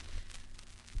love.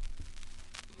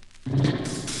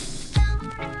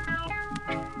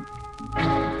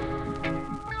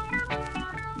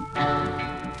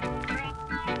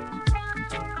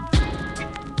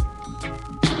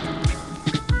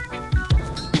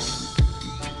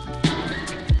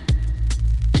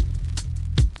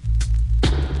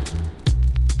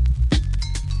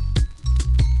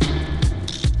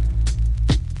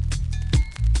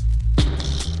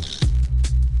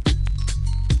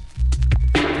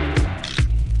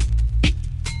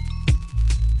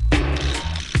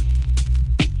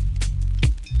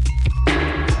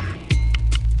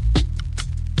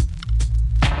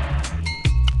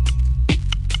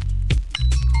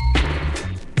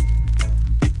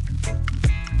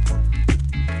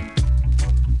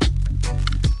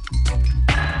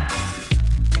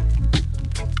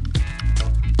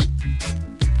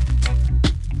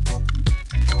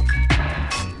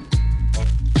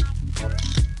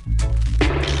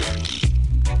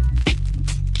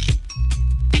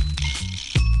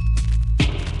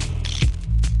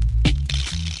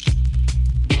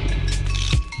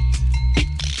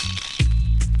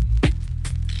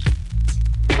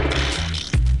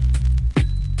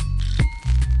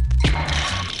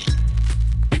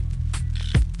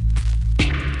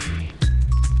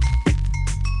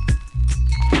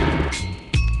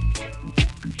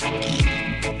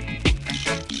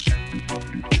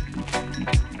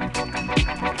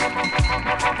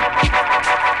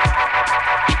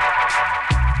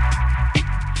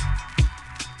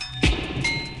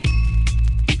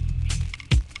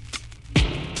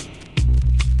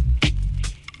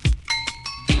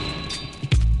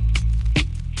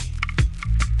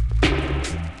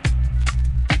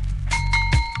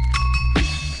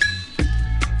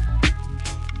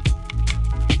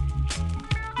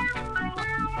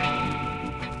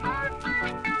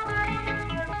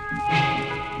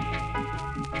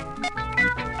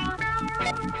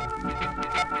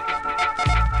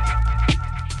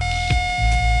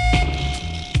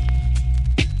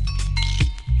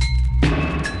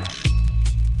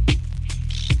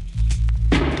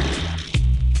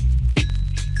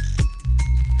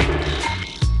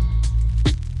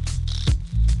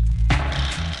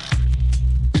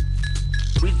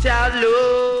 without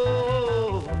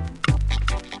love,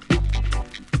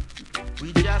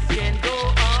 we just can't go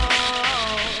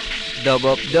on. Dub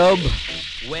up dub.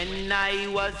 When I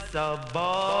was a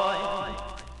boy,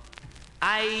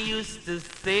 I used to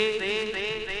say,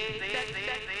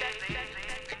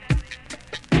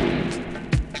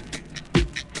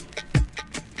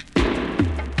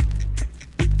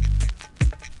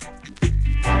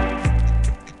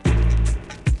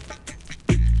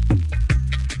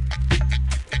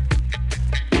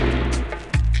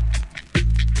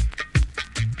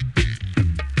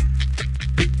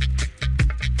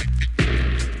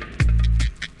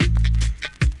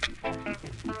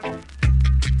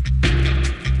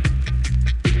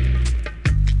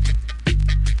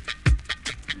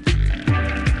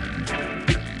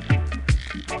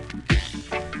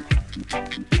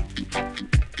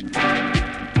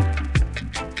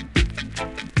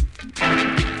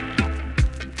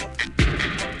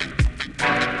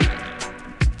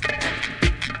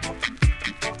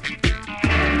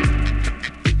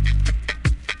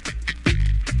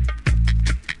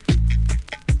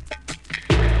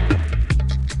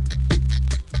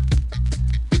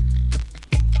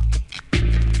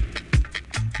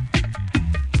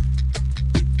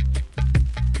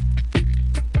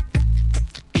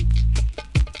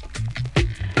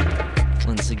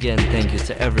 Again, thank you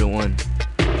to everyone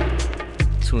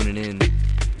tuning in.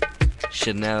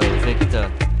 Chanel,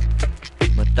 Victor,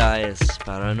 Matthias,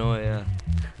 Paranoia,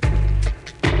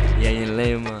 Yayin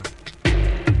Lema,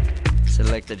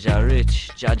 Selector Jarich,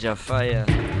 Jaja Fire,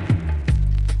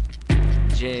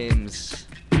 James,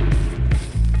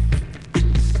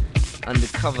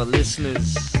 undercover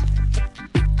listeners.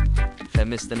 If I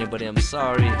missed anybody, I'm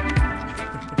sorry.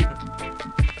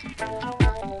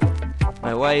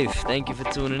 My wife, thank you for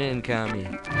tuning in, Kami.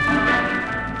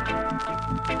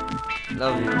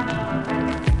 Love you.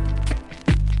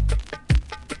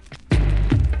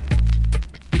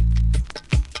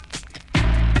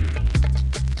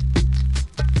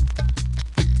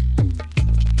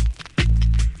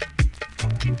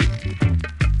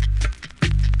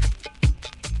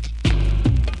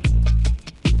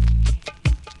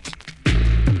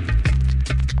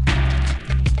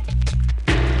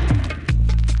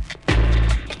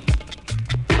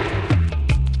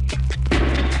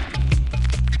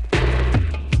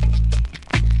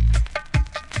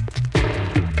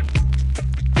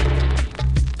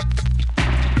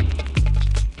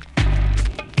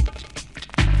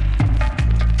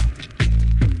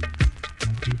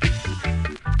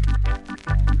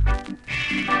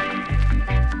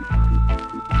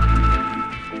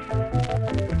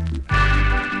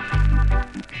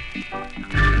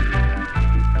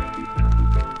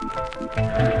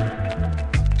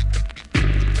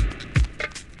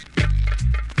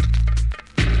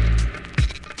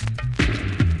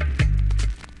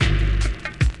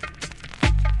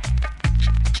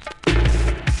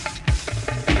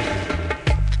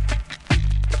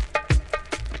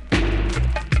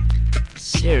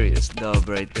 Serious dub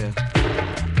right there.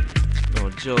 No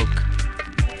joke.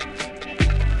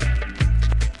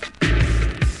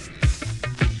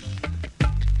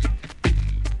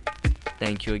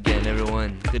 Thank you again,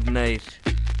 everyone. Good night.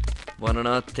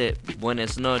 Buonanotte.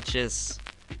 Buenas noches.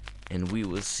 And we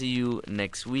will see you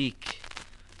next week.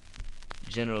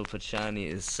 General Pachani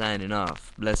is signing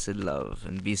off. Blessed love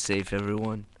and be safe,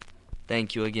 everyone.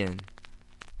 Thank you again.